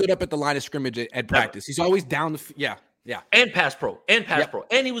him get stood up at the line of scrimmage at practice. He's always down the yeah. And pass pro. And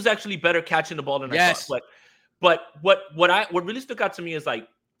he was actually better catching the ball than I thought. But what really stuck out to me is like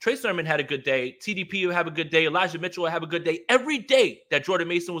Trey Sermon had a good day. TDP will have a good day. Elijah Mitchell will have a good day. Every day that Jordan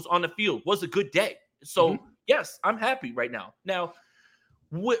Mason was on the field was a good day. So yes, I'm happy right now. Now,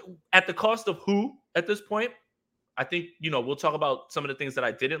 at the cost of who at this point, I think, we'll talk about some of the things that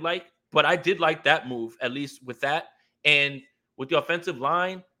I didn't like, but I did like that move, at least with that. And with the offensive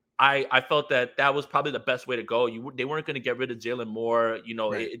line, I felt that was probably the best way to go. They weren't going to get rid of Jalen Moore.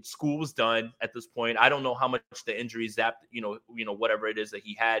 Right. School was done at this point. I don't know how much the injury zapped, whatever it is that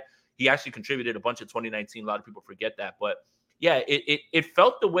he had. He actually contributed a bunch of 2019. A lot of people forget that. But yeah, it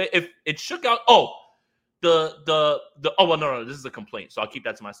felt the way if it shook out. Oh, no, this is a complaint. So I'll keep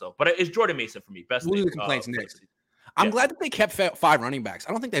that to myself. But it's Jordan Mason for me. Best. We'll do the complaints next. I'm glad that they kept 5 running backs.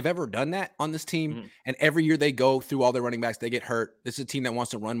 I don't think they've ever done that on this team. Mm-hmm. And every year they go through all their running backs, they get hurt. This is a team that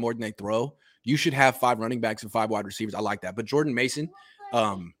wants to run more than they throw. You should have 5 running backs and 5 wide receivers. I like that. But Jordan Mason,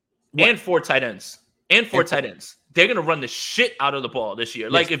 and 4 tight ends. Tight ends. They're going to run the shit out of the ball this year.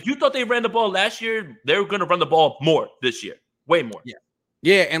 Yes. Like if you thought they ran the ball last year, they're going to run the ball more this year. Way more. Yeah.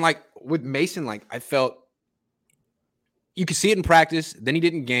 Yeah. And like with Mason, like I felt you could see it in practice. Then he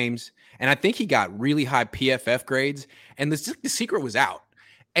did in games. And I think he got really high PFF grades. And the secret was out.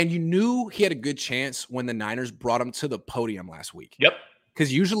 And you knew he had a good chance when the Niners brought him to the podium last week. Yep.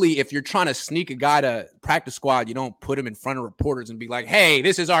 Because usually if you're trying to sneak a guy to practice squad, you don't put him in front of reporters and be like, hey,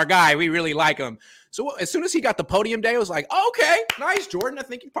 this is our guy. We really like him. So as soon as he got the podium day, I was like, oh, okay, nice, Jordan. I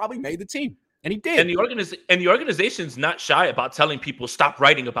think he probably made the team. And he did. And the organization's not shy about telling people, stop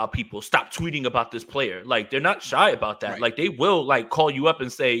writing about people, stop tweeting about this player. Like, they're not shy about that. Right. Like, they will, like, call you up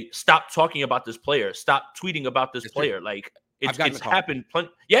and say, stop talking about this player. Stop tweeting about this player. True. Like, it's happened.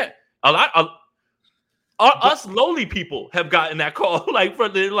 Yeah. Us lowly people have gotten that call. Like,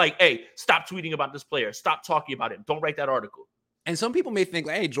 hey, stop tweeting about this player. Stop talking about him. Don't write that article. And some people may think,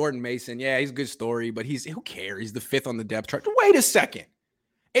 like, hey, Jordan Mason, yeah, he's a good story, but who cares? He's the 5th on the depth chart. Wait a second.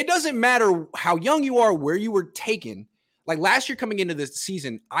 It doesn't matter how young you are, where you were taken. Like last year coming into this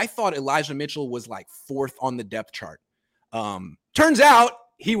season, I thought Elijah Mitchell was like 4th on the depth chart. Turns out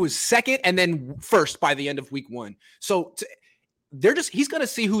he was 2nd and then 1st by the end of week 1. So he's going to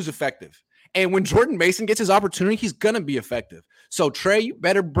see who's effective. And when Jordan Mason gets his opportunity, he's going to be effective. So Trey, you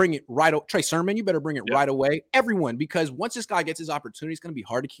better bring it right. Trey Sermon, you better bring it right away. Everyone, because once this guy gets his opportunity, it's going to be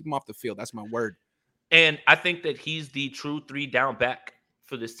hard to keep him off the field. That's my word. And I think that he's the true 3-down back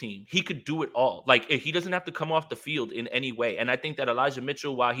for this team. He could do it all. Like, he doesn't have to come off the field in any way. And I think that Elijah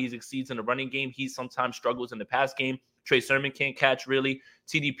Mitchell, while he exceeds in the running game, he sometimes struggles in the pass game. Trey Sermon can't catch really.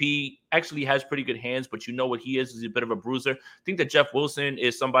 TDP actually has pretty good hands, but you know what he is a bit of a bruiser. I think that Jeff Wilson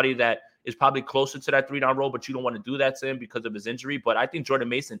is somebody that is probably closer to that 3-down role, but you don't want to do that to him because of his injury. But I think Jordan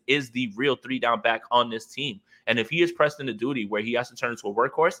Mason is the real 3-down back on this team. And if he is pressed into duty where he has to turn into a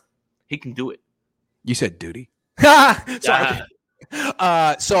workhorse, he can do it. You said duty? Sorry.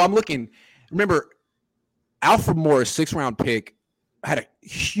 So I'm looking. Remember, Alfred Morris, 6th-round pick, had a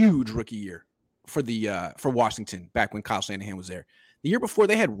huge rookie year for Washington back when Kyle Shanahan was there. The year before,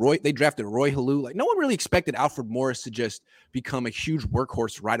 they drafted Roy Halou. Like, no one really expected Alfred Morris to just become a huge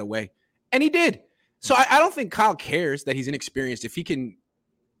workhorse right away, and he did. So I don't think Kyle cares that he's inexperienced. If he can do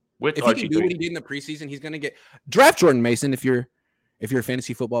what he did in the preseason, he's going to draft Jordan Mason if you're a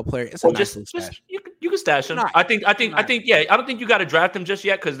fantasy football player. It's a nice little stash. You can stash him. I think, yeah. I don't think you got to draft him just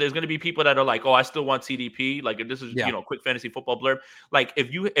yet because there's going to be people that are like, oh, I still want CDP. Like, if this is quick fantasy football blurb. Like,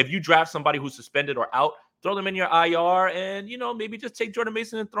 if you draft somebody who's suspended or out, throw them in your IR and maybe just take Jordan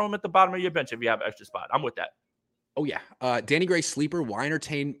Mason and throw him at the bottom of your bench if you have extra spot. I'm with that. Oh yeah, Danny Gray sleeper. Why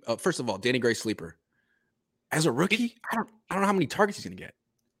entertain? First of all, Danny Gray sleeper as a rookie. I don't know how many targets he's going to get.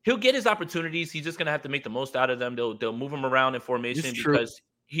 He'll get his opportunities. He's just going to have to make the most out of them. They'll move him around in formation because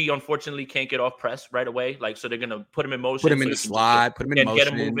he unfortunately can't get off press right away. Like, so they're going to put him in motion. Put him in the slide, put him in motion.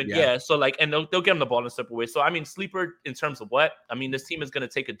 Get him moving. Yeah. So like, and they'll get him the ball in a simple way. So, I mean, sleeper in terms of what? I mean, this team is going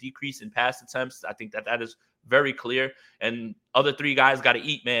to take a decrease in pass attempts. I think that is very clear. And other 3 guys got to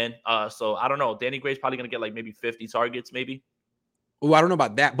eat, man. So I don't know. Danny Gray's probably going to get like maybe 50 targets, maybe. Oh, I don't know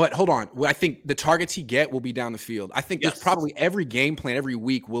about that, but hold on. I think the targets he get will be down the field. I think there's probably every game plan every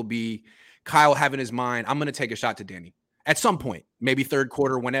week will be Kyle having his mind, I'm going to take a shot to Danny at some point, maybe 3rd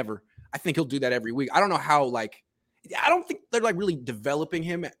quarter, whenever. I think he'll do that every week. I don't know how, I don't think they're really developing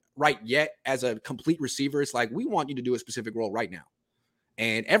him right yet as a complete receiver. It's like, we want you to do a specific role right now.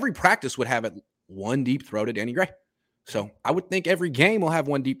 And every practice would have one deep throw to Danny Gray. So I would think every game will have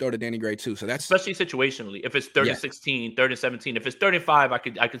one deep throw to Danny Gray too. So that's especially situationally. If it's 3rd and 16, 3rd and 17, if it's 3rd and 5, I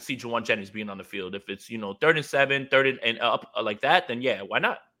could see Juwan Jennings being on the field. If it's 3rd and 7, 3rd and up like that, then yeah, why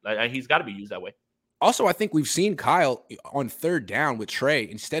not? He's got to be used that way. Also, I think we've seen Kyle on 3rd down with Trey.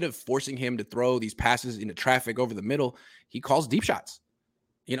 Instead of forcing him to throw these passes into traffic over the middle, he calls deep shots.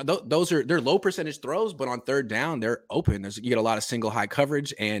 They're low percentage throws, but on 3rd down, they're open. You get a lot of single high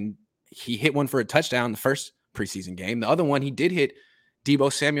coverage, and he hit one for a touchdown the first preseason game. The other one, he did hit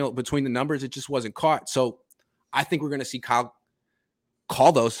Deebo Samuel between the numbers. It just wasn't caught. So I think we're going to see Kyle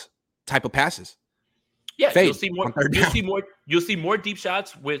call those type of passes. Yeah, you'll see more. You'll see more deep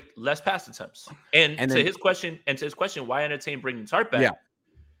shots with less pass attempts. And to his question, why entertain bringing Tart back? Yeah.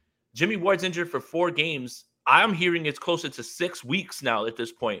 Jimmy Ward's injured for 4 games. I'm hearing it's closer to 6 weeks now at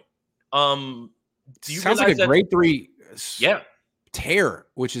this point. Do you sounds like a grade 3 tear,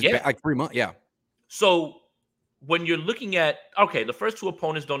 which is like 3 months. Yeah. So when you're looking at, the first 2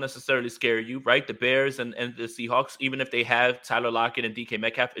 opponents don't necessarily scare you, right? The Bears and the Seahawks, even if they have Tyler Lockett and DK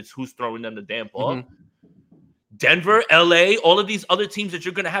Metcalf, it's who's throwing them the damn ball. Mm-hmm. Denver, LA, all of these other teams that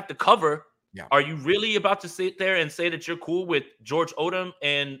you're going to have to cover. Yeah. Are you really about to sit there and say that you're cool with George Odom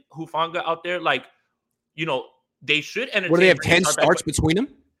and Hufanga out there? Like, they should entertain. What do they have, 10 starts between them?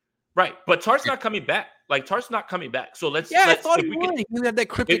 Right. But Tart's not coming back. Tart's not coming back. So let's. Yeah, I thought he would. You have that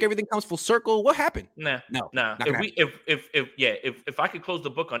cryptic, everything comes full circle. What happened? Nah. If I could close the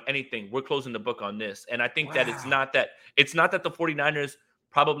book on anything, we're closing the book on this. And I think that it's not that the 49ers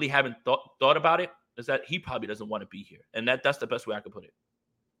probably haven't thought about it. Is that he probably doesn't want to be here. And that's the best way I could put it.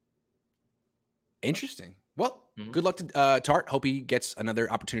 Interesting. Well, Good luck to Tart. Hope he gets another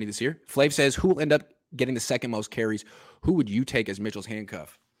opportunity this year. Flav says, who will end up getting the 2nd most carries? Who would you take as Mitchell's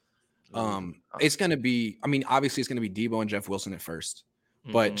handcuff? It's going to be, obviously it's going to be Deebo and Jeff Wilson at first.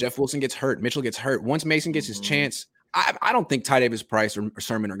 But Jeff Wilson gets hurt. Mitchell gets hurt. Once Mason gets his chance, I don't think Ty Davis Price or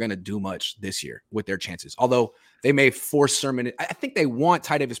Sermon are going to do much this year with their chances. Although they may force Sermon. I think they want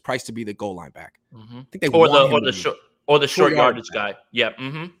Ty Davis Price to be the goal line back. I think they Or the short yardage guy. Yeah.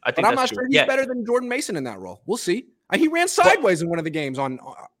 I think I'm that's not true. sure he's better than Jordan Mason in that role. We'll see. He ran sideways in one of the games on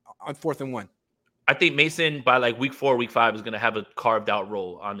 4th and 1. I think Mason by like week 4, week 5 is going to have a carved out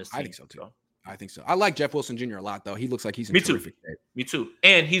role on this team. I think so too. I think so. I like Jeff Wilson Jr. a lot though. He looks like he's in terrific shape. Me too.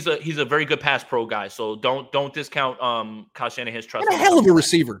 And he's a very good pass pro guy. So don't discount Kyle Shanahan's trust. And a hell of a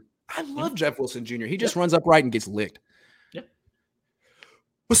receiver. I love Jeff Wilson Jr. He just runs upright and gets licked. Yeah.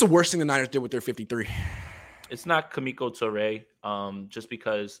 What's the worst thing the Niners did with their 53? It's not Kamiko Toure, just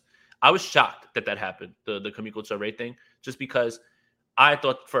because I was shocked that happened, the Kamiko Toure thing, just because I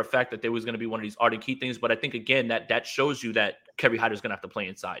thought for a fact that there was going to be one of these Arden Key things. But I think, again, that shows you that Kerry Hyder's going to have to play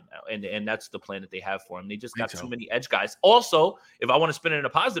inside now. And that's the plan that they have for him. They just got too many edge guys. Also, if I want to spin it in a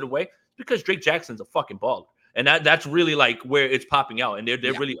positive way, it's because Drake Jackson's a fucking baller. And that's really like where it's popping out. And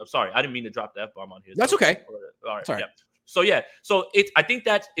they're really – I'm sorry. I didn't mean to drop the F-bomb on here. That's okay. All right. Sorry. Yeah. So I think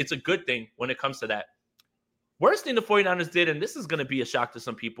it's a good thing when it comes to that. Worst thing the 49ers did, and this is going to be a shock to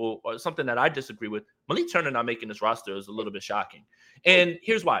some people, or something that I disagree with, Malik Turner not making this roster is a little bit shocking. And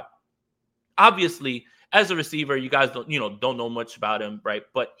here's why. Obviously, as a receiver, you guys don't know much about him, right?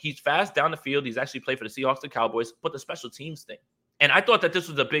 But he's fast down the field. He's actually played for the Seahawks and Cowboys, but the special teams thing. And I thought that this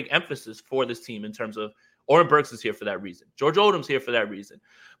was a big emphasis for this team in terms of Oren Burks is here for that reason. George Odom's here for that reason.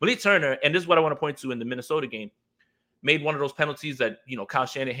 Malik Turner, and this is what I want to point to in the Minnesota game, made one of those penalties that, Kyle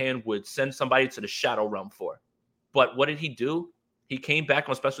Shanahan would send somebody to the shadow realm for. But what did he do? He came back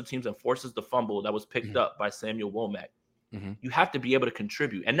on special teams and forces the fumble that was picked up by Samuel Womack. You have to be able to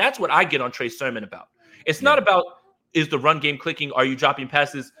contribute. And that's what I get on Trey Sermon about. It's not about, is the run game clicking? Are you dropping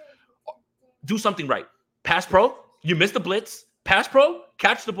passes? Do something right. Pass pro, you missed the blitz. Pass pro,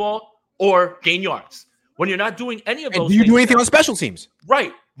 catch the ball, or gain yards. When you're not doing any of those things. Do you do anything on special teams?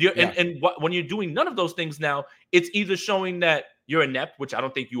 Right. When you're doing none of those things now, it's either showing that you're inept, which I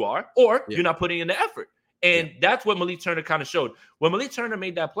don't think you are, or you're not putting in the effort. And that's what Malik Turner kind of showed. When Malik Turner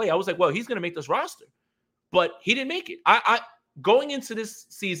made that play, I was like, well, he's going to make this roster. But he didn't make it. I going into this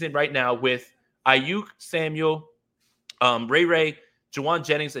season right now with Ayuk, Samuel, Ray, Juwan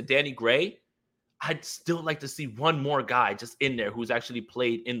Jennings, and Danny Gray, I'd still like to see one more guy just in there who's actually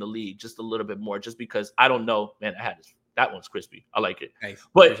played in the league just a little bit more, just because I don't know. Man, I had this. That one's crispy. I like it. Nice.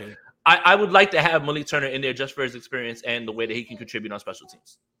 But I would like to have Malik Turner in there just for his experience and the way that he can contribute on special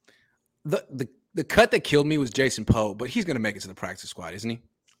teams. The cut that killed me was Jason Poe, but he's going to make it to the practice squad, isn't he?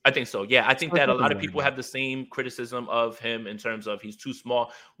 I think so. Yeah, I think that a lot of people have the same criticism of him in terms of he's too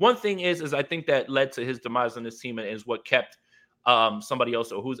small. One thing is I think that led to his demise on this team and is what kept somebody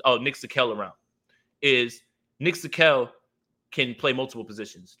else Nick Sakel around. Is Nick Sakel can play multiple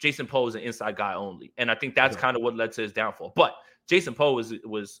positions. Jason Poe is an inside guy only, and I think that's kind of what led to his downfall. But Jason Poe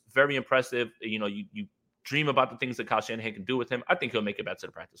was very impressive. You dream about the things that Kyle Shanahan can do with him. I think he'll make it back to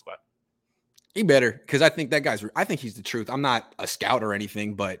the practice squad. He better, because I think he's the truth. I'm not a scout or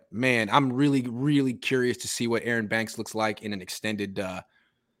anything, but man, I'm really, really curious to see what Aaron Banks looks like in an extended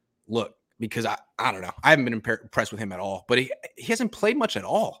look, because I don't know. I haven't been impressed with him at all, but he hasn't played much at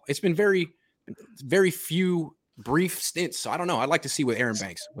all. It's been very, very few brief stints. So I don't know. I'd like to see with Aaron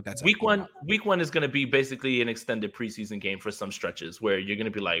Banks what that's week one is going to be basically an extended preseason game for some stretches where you're going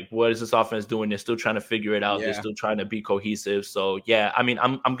to be like, what is this offense doing? They're still trying to figure it out. They're still trying to be cohesive. So yeah, I mean,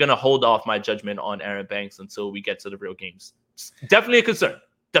 I'm going to hold off my judgment on Aaron Banks until we get to the real games. Definitely a concern.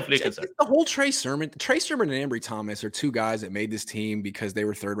 It's the whole Trey Sermon and Ambry Thomas are two guys that made this team because they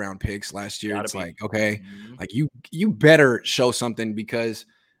were 3rd-round picks last year. It's like, okay, like you better show something, because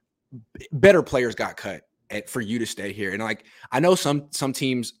better players got cut for you to stay here. And like, I know some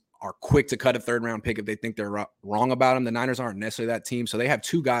teams are quick to cut a 3rd-round pick if they think they're wrong about them. The Niners aren't necessarily that team. So they have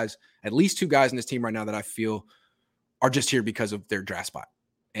at least two guys in this team right now that I feel are just here because of their draft spot,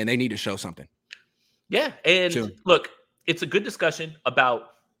 and they need to show something. Yeah. And look, it's a good discussion about,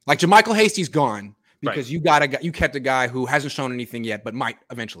 like, JaMychal Hasty's gone because you kept a guy who hasn't shown anything yet, but might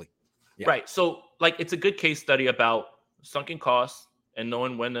eventually. Yeah. Right. So like, it's a good case study about sunken costs and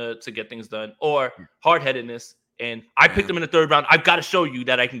knowing when to get things done, or hard-headedness. And I picked them in the 3rd round. I've got to show you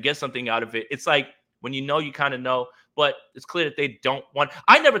that I can get something out of it. It's like when you kind of know, but it's clear that they don't want.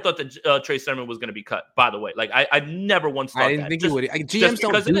 I never thought that Trey Sermon was going to be cut, by the way. Like, I never once thought that. I didn't think he would. GMs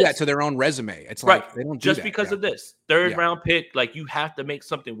don't do that to their own resume. It's like they don't do just because of this 3rd-round pick. Like, you have to make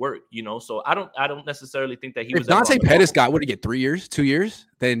something work, So I don't necessarly think that he was. If Dante Pettis got, what did he get, 3 years, 2 years?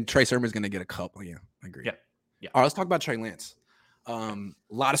 Then Trey Sermon's going to get a couple. Yeah, I agree. Yeah. All right, let's talk about Trey Lance. A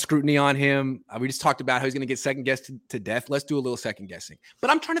lot of scrutiny on him. We just talked about how he's going to get second guessed to death. Let's do a little second guessing. But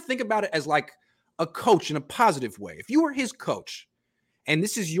I'm trying to think about it as like a coach in a positive way. If you were his coach and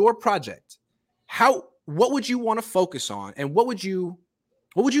this is your project, what would you want to focus on, and what would you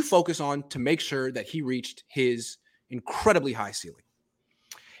focus on to make sure that he reached his incredibly high ceiling?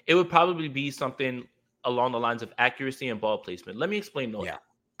 It would probably be something along the lines of accuracy and ball placement. Let me explain though. Yeah.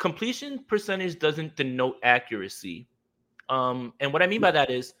 Completion percentage doesn't denote accuracy. And what I mean by that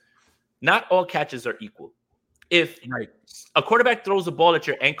is not all catches are equal. If a quarterback throws a ball at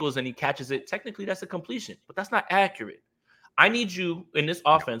your ankles and he catches it, technically that's a completion, but that's not accurate. I need you in this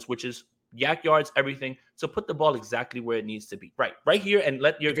offense, which is yak yards, everything, to put the ball exactly where it needs to be. Right here, and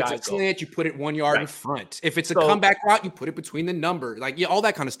let your guy go. If it's a slant, you put it 1 yard in front. If it's a comeback route, you put it between the number. Like, all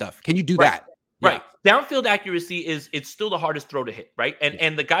that kind of stuff. Can you do that? Right. Downfield accuracy it's still the hardest throw to hit, right?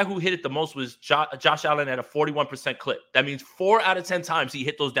 And the guy who hit it the most was Josh Allen at a 41% clip. That means 4 out of 10 times he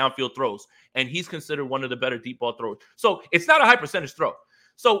hit those downfield throws, and he's considered one of the better deep ball throwers. So it's not a high percentage throw.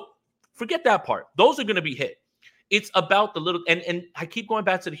 So forget that part. Those are going to be hit. It's about the little, and I keep going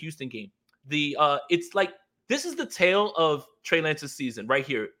back to the Houston game. It's like this is the tale of Trey Lance's season right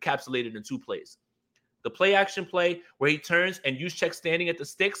here, encapsulated in 2 plays. The play action play where he turns and Juszczyk standing at the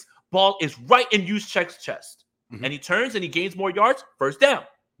sticks, ball is right in Juszczyk's chest. Mm-hmm. And he turns and he gains more yards, first down.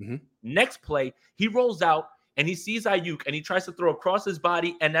 Mm-hmm. Next play, he rolls out and he sees Ayuk and he tries to throw across his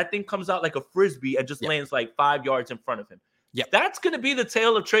body, and that thing comes out like a frisbee and just lands like 5 yards in front of him. Yeah, that's going to be the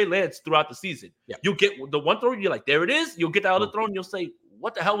tale of Trey Lance throughout the season. Yep. You'll get the one throw, you're like, there it is. You'll get the other throw, and you'll say,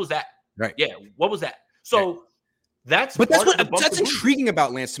 what the hell was that? Right. Yeah, what was that? So that's intriguing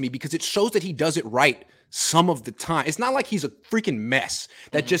about Lance to me, because it shows that he does it right some of the time. It's not like he's a freaking mess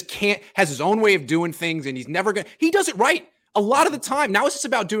that just has his own way of doing things, and he's never going to. He does it right a lot of the time. Now it's just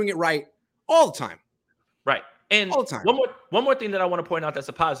about doing it right all the time. Right. And all the time. One more thing that I want to point out that's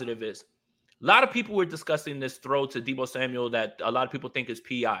a positive is, a lot of people were discussing this throw to Deebo Samuel that a lot of people think is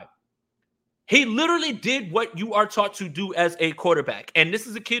PI. He literally did what you are taught to do as a quarterback. And this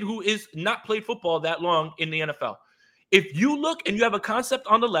is a kid who is not played football that long in the NFL. If you look and you have a concept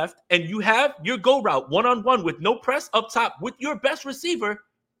on the left and you have your go route one-on-one with no press up top with your best receiver,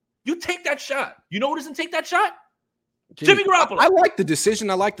 you take that shot. You know who doesn't take that shot? Jimmy Garoppolo. I like the decision.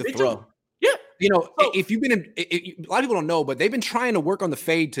 I like the throw. Yeah. If you've been a lot of people don't know, but they've been trying to work on the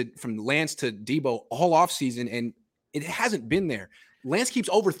fade from Lance to Deebo all offseason, and it hasn't been there. Lance keeps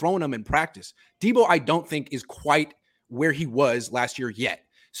overthrowing them in practice. Deebo, I don't think, is quite where he was last year yet.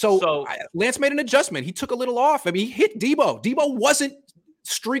 So Lance made an adjustment. He took a little off. I mean, he hit Deebo. Deebo wasn't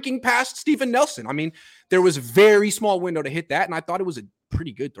streaking past Steven Nelson. I mean, there was a very small window to hit that, and I thought it was a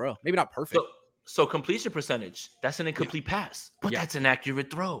pretty good throw. Maybe not perfect. So completion percentage, that's an incomplete pass, but that's an accurate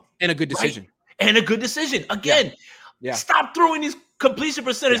throw. And a good decision. Right? And a good decision. Again, stop throwing these completion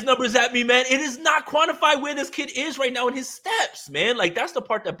percentage numbers at me, man. It is not quantified where this kid is right now in his steps, man. Like, that's the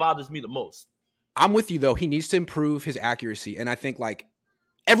part that bothers me the most. I'm with you, though. He needs to improve his accuracy. And I think,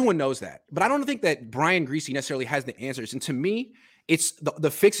 everyone knows that. But I don't think that Brian Griese necessarily has the answers. And to me, it's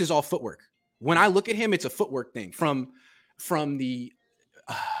the fix is all footwork. When I look at him, it's a footwork thing. From the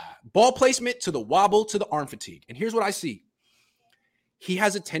ball placement to the wobble to the arm fatigue. And here's what I see. He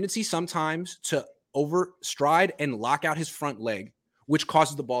has a tendency sometimes to overstride and lock out his front leg, which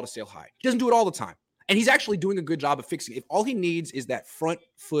causes the ball to sail high. He doesn't do it all the time. And he's actually doing a good job of fixing it. If all he needs is that front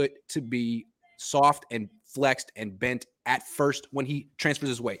foot to be soft and flexed and bent at first when he transfers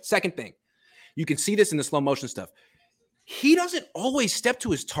his weight. Second thing, you can see this in the slow motion stuff. He doesn't always step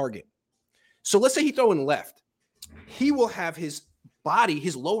to his target. So let's say he throw in left. He will have his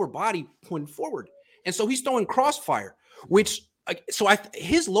lower body pointed forward. And so he's throwing crossfire, which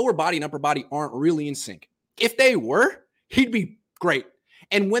his lower body and upper body aren't really in sync. If they were, he'd be great.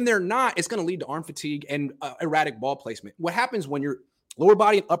 And when they're not, it's going to lead to arm fatigue and erratic ball placement. What happens when your lower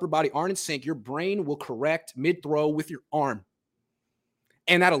body and upper body aren't in sync, your brain will correct mid-throw with your arm.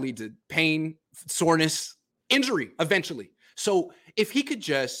 And that'll lead to pain, soreness, injury eventually. So if he could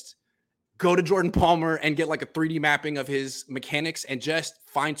just go to Jordan Palmer and get like a 3D mapping of his mechanics and just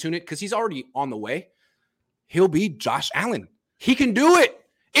fine-tune it, because he's already on the way, he'll be Josh Allen. He can do it.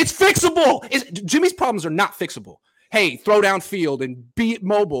 It's fixable. Jimmy's problems are not fixable. Hey, throw downfield and be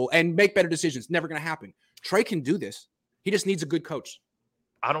mobile and make better decisions. Never going to happen. Trey can do this. He just needs a good coach.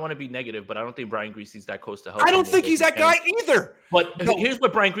 I don't want to be negative, but I don't think Brian Griese's that coach to help. I don't think he's that guy either. But here's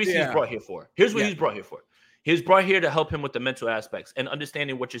what Brian Griese is brought here for. Here's what he's brought here for. He's brought here to help him with the mental aspects and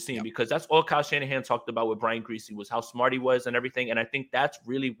understanding what you're seeing, because that's all Kyle Shanahan talked about with Brian Griese, was how smart he was and everything. And I think that's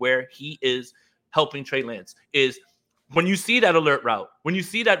really where he is helping Trey Lance, is when you see that alert route, when you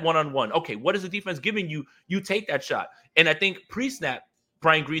see that one-on-one, okay, what is the defense giving you? You take that shot. And I think pre-snap,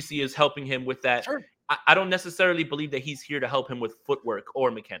 Brian Griese is helping him with that. Sure. I don't necessarily believe that he's here to help him with footwork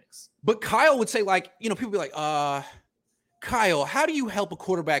or mechanics. But Kyle would say, people be like, Kyle, how do you help a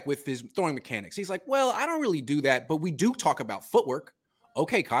quarterback with his throwing mechanics? He's like, well, I don't really do that, but we do talk about footwork.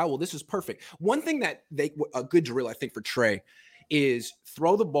 Okay, Kyle. Well, this is perfect. One thing that a good drill, I think, for Trey is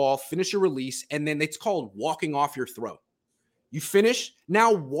throw the ball, finish your release, and then it's called walking off your throw. You finish,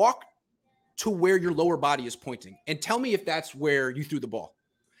 now walk to where your lower body is pointing and tell me if that's where you threw the ball.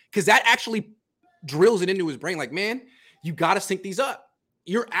 Because that actually drills it into his brain like, man, you got to sync these up.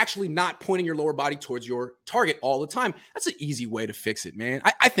 You're actually not pointing your lower body towards your target all the time. That's an easy way to fix it, man.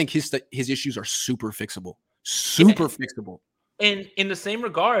 I think his issues are super fixable. Super fixable. And in the same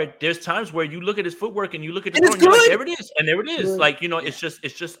regard, there's times where you look at his footwork and you look at the groin, you're like, there it is, and there it is. Like, you know, it's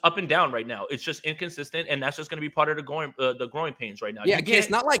just up and down right now. It's just inconsistent, and that's just going to be part of the growing pains right now. Yeah, again, it's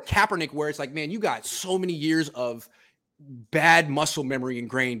not like Kaepernick where it's like, man, you got so many years of bad muscle memory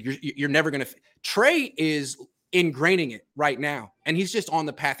ingrained. You're never going to. Trey is ingraining it right now, and he's just on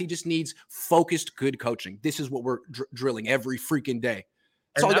the path. He just needs focused, good coaching. This is what we're drilling every freaking day.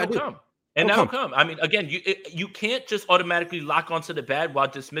 That's all that'll come. And that'll come. I mean, again, you can't just automatically lock onto the bad while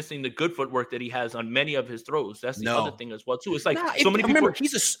dismissing the good footwork that he has on many of his throws. That's the other thing as well, too. It's like so many people. Remember,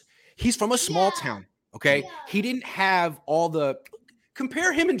 he's from a small town, okay? Yeah. He didn't have all the –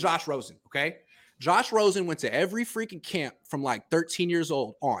 compare him and Josh Rosen, okay? Josh Rosen went to every freaking camp from like 13 years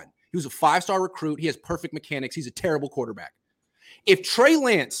old on. He was a 5-star recruit. He has perfect mechanics. He's a terrible quarterback. If Trey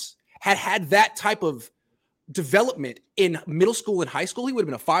Lance had that type of – development in middle school and high school, he would have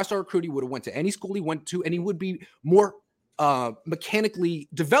been a 5-star recruit. He would have went to any school he went to, and he would be more mechanically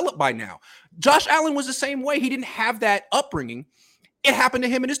developed by now. Josh Allen was the same way. He didn't have that upbringing. It happened to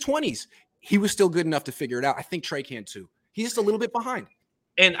him in his 20s. He was still good enough to figure it out. I think Trey can too. He's just a little bit behind.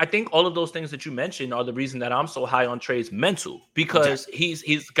 And I think all of those things that you mentioned are the reason that I'm so high on Trey's mental, because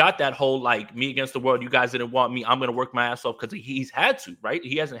he's got that whole like me against the world. You guys didn't want me. I'm going to work my ass off because he's had to, right?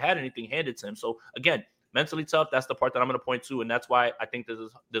 He hasn't had anything handed to him. So again, mentally tough. That's the part that I'm going to point to. And that's why I think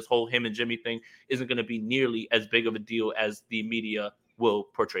this whole him and Jimmy thing isn't going to be nearly as big of a deal as the media will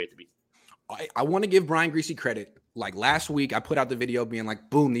portray it to be. I want to give Brian Greasy credit. Like last week, I put out the video being like,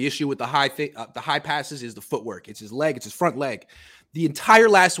 boom, the issue with the high passes is the footwork. It's his leg. It's his front leg. The entire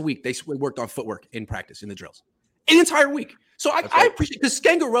last week, they worked on footwork in practice in the drills. An entire week. So I appreciate, because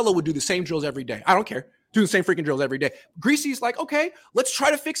Scangarello would do the same drills every day. I don't care. Do the same freaking drills every day. Greasy's like, okay, let's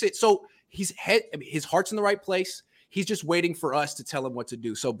try to fix it. So his heart's in the right place. He's just waiting for us to tell him what to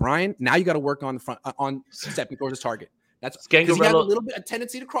do. So Brian, now you got to work on the front on stepping towards his target. That's because he has a little bit of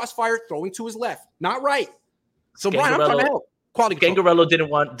tendency to crossfire, throwing to his left, not right. So Brian, I'm trying to help. Quality Scangarello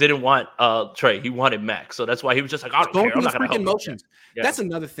didn't want Trey. He wanted Max. So that's why he was just like, I don't care. I'm not going to help motions. Yeah. That's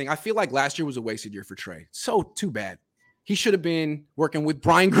another thing. I feel like last year was a wasted year for Trey. So too bad. He should have been working with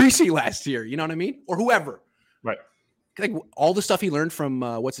Brian Greasy last year. You know what I mean? Or whoever. Right. Like all the stuff he learned from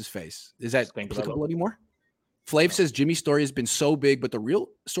what's his face. Is that applicable anymore? Flav says Jimmy's story has been so big, but the real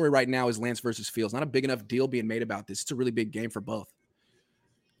story right now is Lance versus Fields. Not a big enough deal being made about this. It's a really big game for both.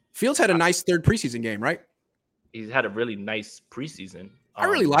 Fields had a nice third preseason game, right? He's had a really nice preseason. I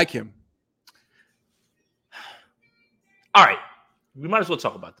really like him. All right. We might as well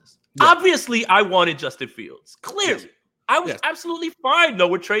talk about this. Yeah. Obviously, I wanted Justin Fields. Clearly. Yes. I was absolutely fine, though,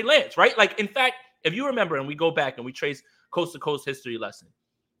 with Trey Lance, right? Like, in fact, if you remember, and we go back and we trace coast-to-coast history lesson,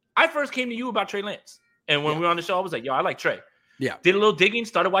 I first came to you about Trey Lance. And when we were on the show, I was like, yo, I like Trey. Yeah. Did a little digging,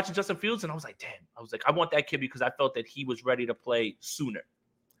 started watching Justin Fields, and I was like, damn. I was like, I want that kid because I felt that he was ready to play sooner,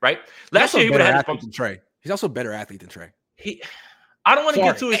 right? Last year, he would have had than Trey. He's also a better athlete than Trey. I don't want to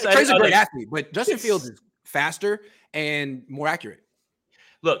get too excited. Trey's a great athlete, but Justin Fields is faster and more accurate.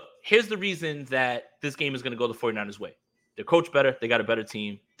 Look, here's the reason that this game is going to go the 49ers' way. They're coached better. They got a better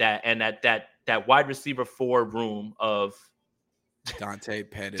team. That wide receiver 4 room of Dante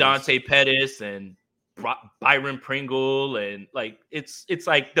Pettis and Byron Pringle, and like it's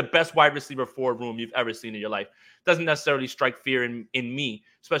like the best wide receiver 4 room you've ever seen in your life. Doesn't necessarily strike fear in me,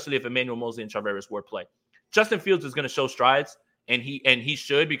 especially if Emmanuel Mosley and Charvarius Ward play. Justin Fields is going to show strides, and he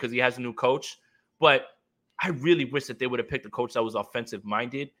should, because he has a new coach. But I really wish that they would have picked a coach that was offensive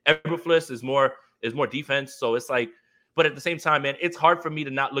minded. Eberflus is more defense, so it's like. But at the same time, man, it's hard for me to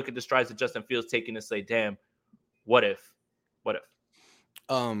not look at the strides that Justin Fields taking and say, damn, what if?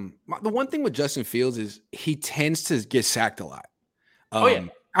 The one thing with Justin Fields is he tends to get sacked a lot.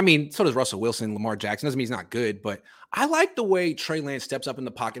 I mean, so does Russell Wilson, Lamar Jackson. Doesn't mean he's not good, but I like the way Trey Lance steps up in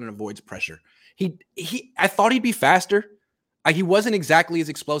the pocket and avoids pressure. I thought he'd be faster. He wasn't exactly as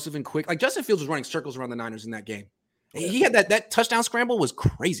explosive and quick. Like Justin Fields was running circles around the Niners in that game. He had that touchdown scramble was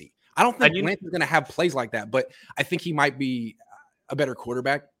crazy. I don't think Lance is going to have plays like that, but I think he might be a better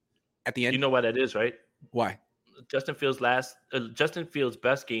quarterback at the end. You know why that is, right? Why? Justin Fields'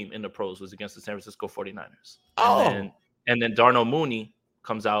 best game in the pros was against the San Francisco 49ers. Oh. And then Darnell Mooney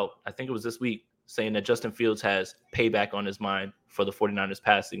comes out, I think it was this week, saying that Justin Fields has payback on his mind for the 49ers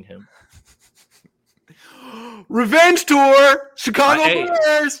passing him. Revenge tour, Chicago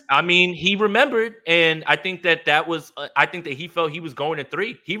Bears. I mean, he remembered, and I think that was. I think that he felt he was going to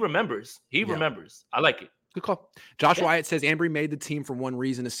 3. He remembers. Remembers. I like it. Good call. Josh Wyatt says Ambry made the team for one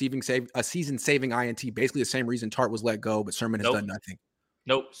reason: a season-saving INT. Basically, the same reason Tart was let go, but Sermon has done nothing.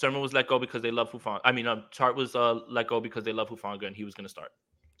 Nope, Sermon was let go because they love Hufanga. I mean, Tart was let go because they love Hufanga, and he was going to start.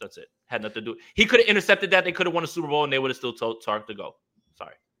 That's it. Had nothing to do. He could have intercepted that. They could have won a Super Bowl, and they would have still told Tart to go.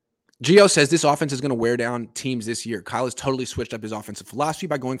 Sorry. Gio says this offense is going to wear down teams this year. Kyle has totally switched up his offensive philosophy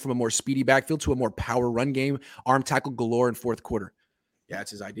by going from a more speedy backfield to a more power run game, arm tackle galore in fourth quarter. Yeah, that's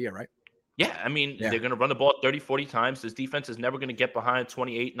his idea, right? Yeah, I mean, they're going to run the ball 30, 40 times. This defense is never going to get behind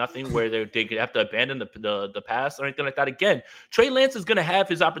 28-0 where they have to abandon the pass or anything like that. Again, Trey Lance is going to have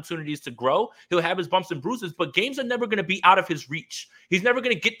his opportunities to grow. He'll have his bumps and bruises, but games are never going to be out of his reach. He's never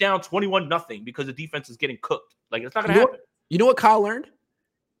going to get down 21-0 because the defense is getting cooked. Like, it's not going to happen. You know what Kyle learned?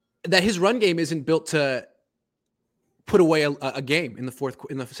 That his run game isn't built to put away a game in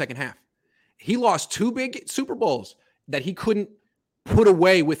the second half. He lost 2 big Super Bowls that he couldn't put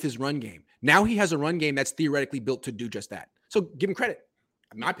away with his run game. Now he has a run game that's theoretically built to do just that. So give him credit,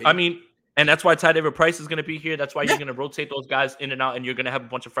 in my opinion. I mean, and that's why Ty David Price is going to be here. That's why you're going to rotate those guys in and out, and you're going to have a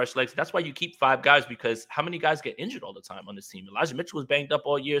bunch of fresh legs. That's why you keep 5 guys, because how many guys get injured all the time on this team? Elijah Mitchell was banged up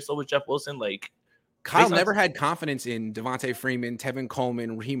all year. So was Jeff Wilson. Like, Kyle never had confidence in Devontae Freeman, Tevin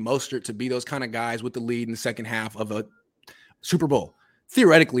Coleman, Raheem Mostert to be those kind of guys with the lead in the second half of a Super Bowl.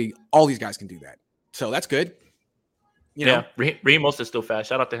 Theoretically, all these guys can do that. So that's good. You know? Raheem Mostert's still fast.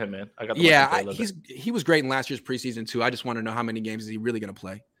 Shout out to him, man. He was great in last year's preseason too. I just want to know how many games is he really going to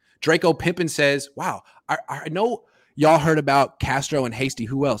play. Draco Pimpin says, wow, I know y'all heard about Castro and Hasty.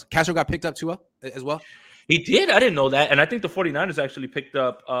 Who else? Castro got picked up too as well? He did. I didn't know that. And I think the 49ers actually picked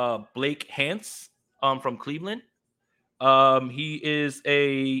up Blake Hance from Cleveland. He is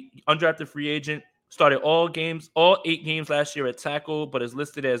a undrafted free agent. Started all 8 games last year at tackle, but is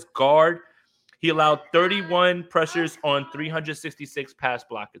listed as guard. He allowed 31 pressures on 366 pass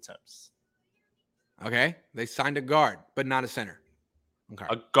block attempts. Okay. They signed a guard, but not a center. Okay.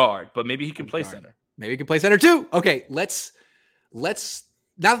 A guard, but maybe he can play center. Maybe he can play center too. Okay. Let's now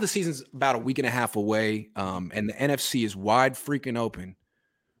that the season's about a week and a half away, and the NFC is wide freaking open,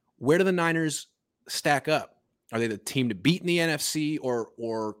 where do the Niners stack up? Are they the team to beat in the NFC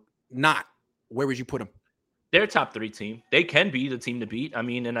or not? Where would you put them? They're a top 3 team. They can be the team to beat. I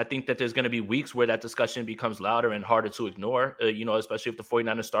mean, and I think that there's going to be weeks where that discussion becomes louder and harder to ignore, especially if the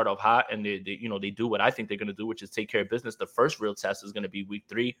 49ers start off hot and they do what I think they're going to do, which is take care of business. The first real test is going to be week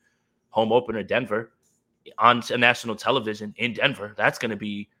 3, home opener, Denver, on national television in Denver. That's going to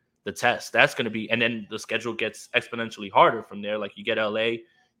be the test. That's going to be, and then the schedule gets exponentially harder from there. Like, you get LA,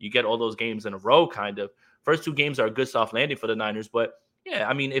 you get all those games in a row, kind of. First 2 games are a good soft landing for the Niners. But yeah,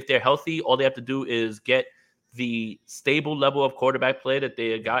 I mean, if they're healthy, all they have to do is get the stable level of quarterback play that they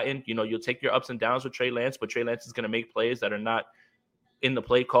had gotten. You'll take your ups and downs with Trey Lance, but Trey Lance is going to make plays that are not in the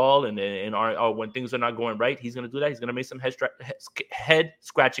play call and are when things are not going right. He's going to do that. He's going to make some head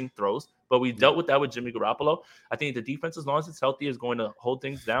scratching throws. But we dealt with that with Jimmy Garoppolo. I think the defense, as long as it's healthy, is going to hold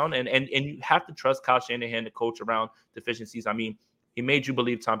things down. And you have to trust Kyle Shanahan to coach around deficiencies. I mean, he made you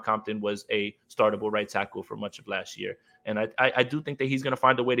believe Tom Compton was a startable right tackle for much of last year. And I do think that he's going to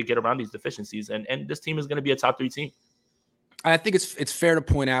find a way to get around these deficiencies. And this team is going to be a top 3 team. I think it's fair to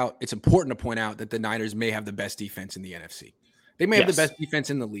point out, it's important to point out that the Niners may have the best defense in the NFC. They may have the best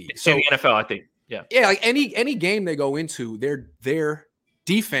defense in the league. So in the NFL, I think. Yeah. Yeah, like any game they go into, their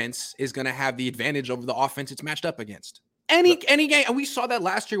defense is going to have the advantage over the offense it's matched up against. Any game. And we saw that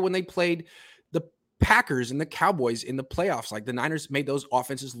last year when they played the Packers and the Cowboys in the playoffs. Like, the Niners made those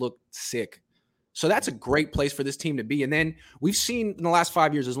offenses look sick. So that's a great place for this team to be. And then we've seen in the last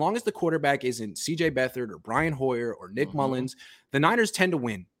 5 years, as long as the quarterback isn't CJ Beathard or Brian Hoyer or Nick Mullins, the Niners tend to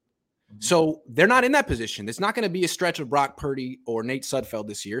win. So they're not in that position. It's not going to be a stretch of Brock Purdy or Nate Sudfeld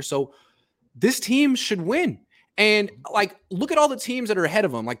this year. So this team should win. And like, look at all the teams that are ahead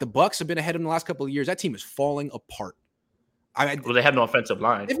of them. Like, the Bucs have been ahead of them the last couple of years. That team is falling apart. Well, they have no offensive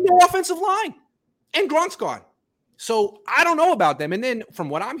line. They have no offensive line. And Gronk's gone. So I don't know about them. And then from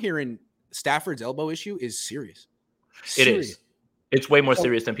what I'm hearing, Stafford's elbow issue is serious. It is. It's way more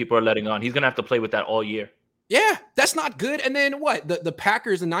serious than people are letting on. He's going to have to play with that all year. Yeah, that's not good. And then what? The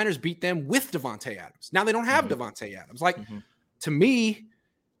Packers and Niners beat them with Devontae Adams. Now they don't have Devontae Adams. Like, to me,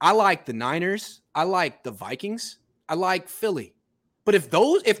 I like the Niners. I like the Vikings. I like Philly. But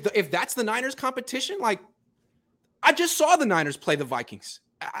if that's the Niners competition, like, I just saw the Niners play the Vikings.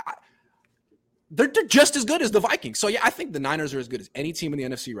 they're just as good as the Vikings. So, yeah, I think the Niners are as good as any team in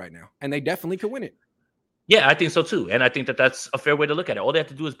the NFC right now, and they definitely could win it. Yeah, I think so too. And I think that that's a fair way to look at it. All they have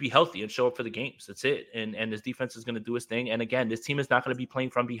to do is be healthy and show up for the games. That's it. And this defense is going to do its thing. And again, this team is not going to be playing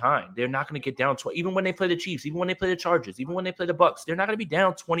from behind. They're not going to get down even when they play the Chiefs, even when they play the Chargers, even when they play the Bucks. They're not going to be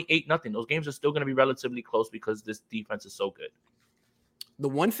down 28-0. Those games are still going to be relatively close because this defense is so good. The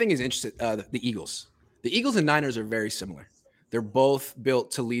one thing is interesting, the Eagles. The Eagles and Niners are very similar. They're both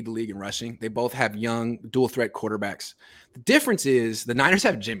built to lead the league in rushing. They both have young dual threat quarterbacks. The difference is the Niners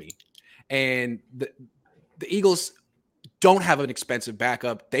have Jimmy, and the Eagles don't have an expensive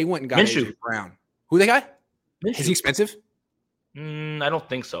backup. They went and got AJ Brown. Who they got? Is he expensive? I don't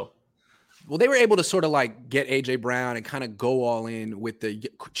think so. Well, they were able to sort of like get AJ Brown and kind of go all in with the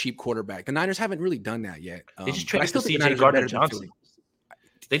cheap quarterback. The Niners haven't really done that yet. They just traded for CJ Gardner-Johnson.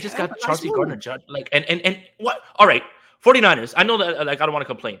 They just got Chauncey Gardner-Johnson. And what? All right, 49ers. I know that I don't want to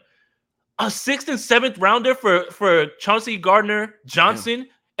complain. A 6th and 7th rounder for Chauncey Gardner-Johnson. Yeah.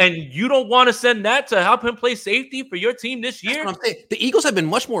 And you don't want to send that to help him play safety for your team this year? That's what I'm saying. The Eagles have been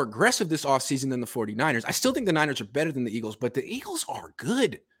much more aggressive this offseason than the 49ers. I still think the Niners are better than the Eagles, but the Eagles are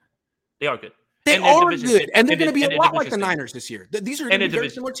good. They are good. They are good. And they're going to be a lot like the Niners this year. These are going to be very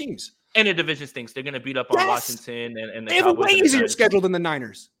similar teams. And the division stinks. They're going to beat up on Washington and they have a way easier schedule than the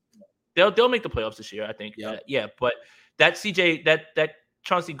Niners. They'll make the playoffs this year, I think. Yeah, but that that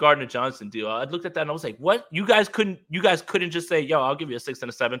Chauncey Gardner-Johnson deal, I looked at that and I was like, what? You guys couldn't just say, yo, I'll give you a 6th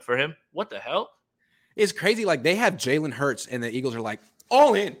and a 7th for him? What the hell? It's crazy. Like, they have Jalen Hurts and the Eagles are like,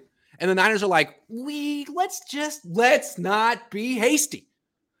 all in. And the Niners are like, let's not be hasty.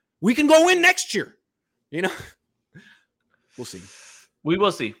 We can go in next year. You know? We'll see. We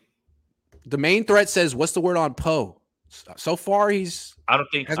will see. The main threat says, what's the word on Poe? So far, I don't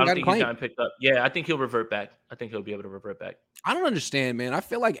think he's gotten picked up. Yeah, I think he'll revert back. I think he'll be able to revert back. I don't understand, man. I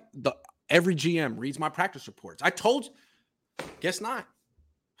feel like every GM reads my practice reports. I told you. Guess not.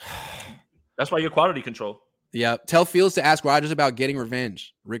 That's why you're quality control. Yeah. Tell Fields to ask Rodgers about getting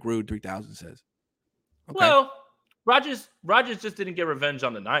revenge. Rick Rude 3000 says. Okay. Well, Rodgers just didn't get revenge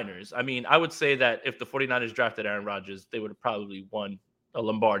on the Niners. I mean, I would say that if the 49ers drafted Aaron Rodgers, they would have probably won a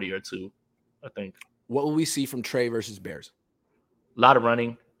Lombardi or two, I think. What will we see from Trey versus Bears? A lot of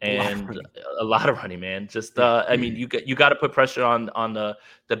running and a lot of running, man. Just I mean, you got to put pressure on the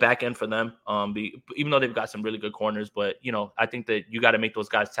back end for them. Even though they've got some really good corners, but I think that you got to make those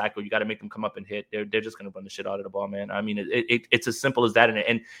guys tackle. You got to make them come up and hit. They're just going to run the shit out of the ball, man. I mean, it's as simple as that.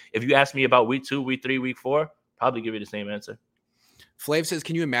 And if you ask me about week 2, week 3, week 4, probably give you the same answer. Flav says,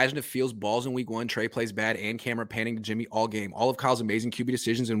 can you imagine if Fields balls in week 1, Trey plays bad, and camera panning to Jimmy all game? All of Kyle's amazing QB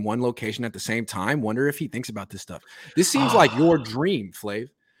decisions in one location at the same time. Wonder if he thinks about this stuff. This seems like your dream, Flav.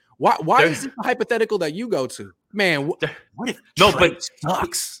 Why is this a hypothetical that you go to? Man, what if Trey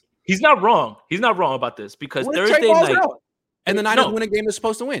sucks? He's not wrong. He's not wrong about this because Thursday night. And the Niners win a game they're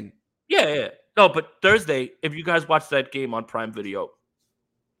supposed to win. Yeah. No, but Thursday, if you guys watch that game on Prime Video,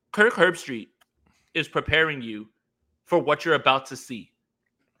 Kirk Herbstreit is preparing you for what you're about to see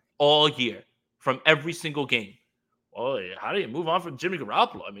all year from every single game. Well, how do you move on from Jimmy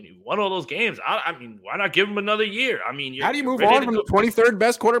Garoppolo? I mean, he won all those games. I mean, why not give him another year? I mean, how do you move on from the 23rd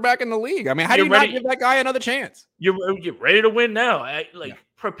best quarterback in the league? I mean, how do you not give that guy another chance? You're ready to win now.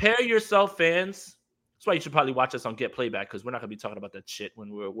 Prepare yourself, fans. That's why you should probably watch us on Get Playback, because we're not going to be talking about that shit when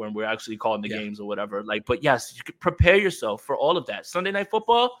we're actually calling the games or whatever. But yes, you could prepare yourself for all of that. Sunday Night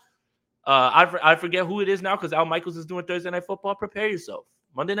Football. I forget who it is now because Al Michaels is doing Thursday Night Football. Prepare yourself.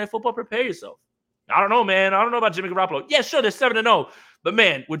 Monday Night Football. Prepare yourself. I don't know, man. I don't know about Jimmy Garoppolo. Yeah, sure, they're 7-0, but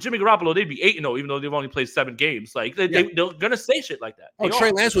man, with Jimmy Garoppolo, they'd be 8-0, even though they've only played 7 games. Like they're gonna say shit like that.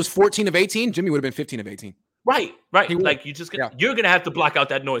 Trey Lance was 14 of 18. Jimmy would have been 15 of 18. Right. Like you're gonna have to block out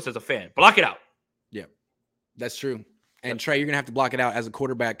that noise as a fan. Block it out. Yeah, that's true. And Trey, you're gonna have to block it out as a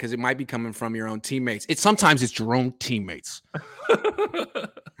quarterback because it might be coming from your own teammates. Sometimes it's your own teammates.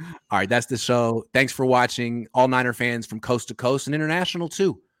 All right, that's the show. Thanks for watching, all Niner fans from coast to coast and international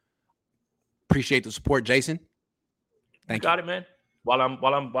too. Appreciate the support, Jason. Thank you. Got it, man. While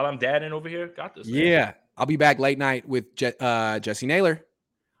I'm dadding over here, got this. Man. Yeah, I'll be back late night with Jesse Naylor.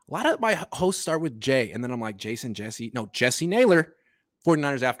 A lot of my hosts start with J, and then I'm like Jesse Naylor,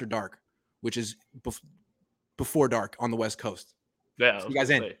 49ers After Dark, which is before dark on the West Coast. Yeah, see you guys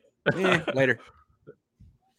in. Later.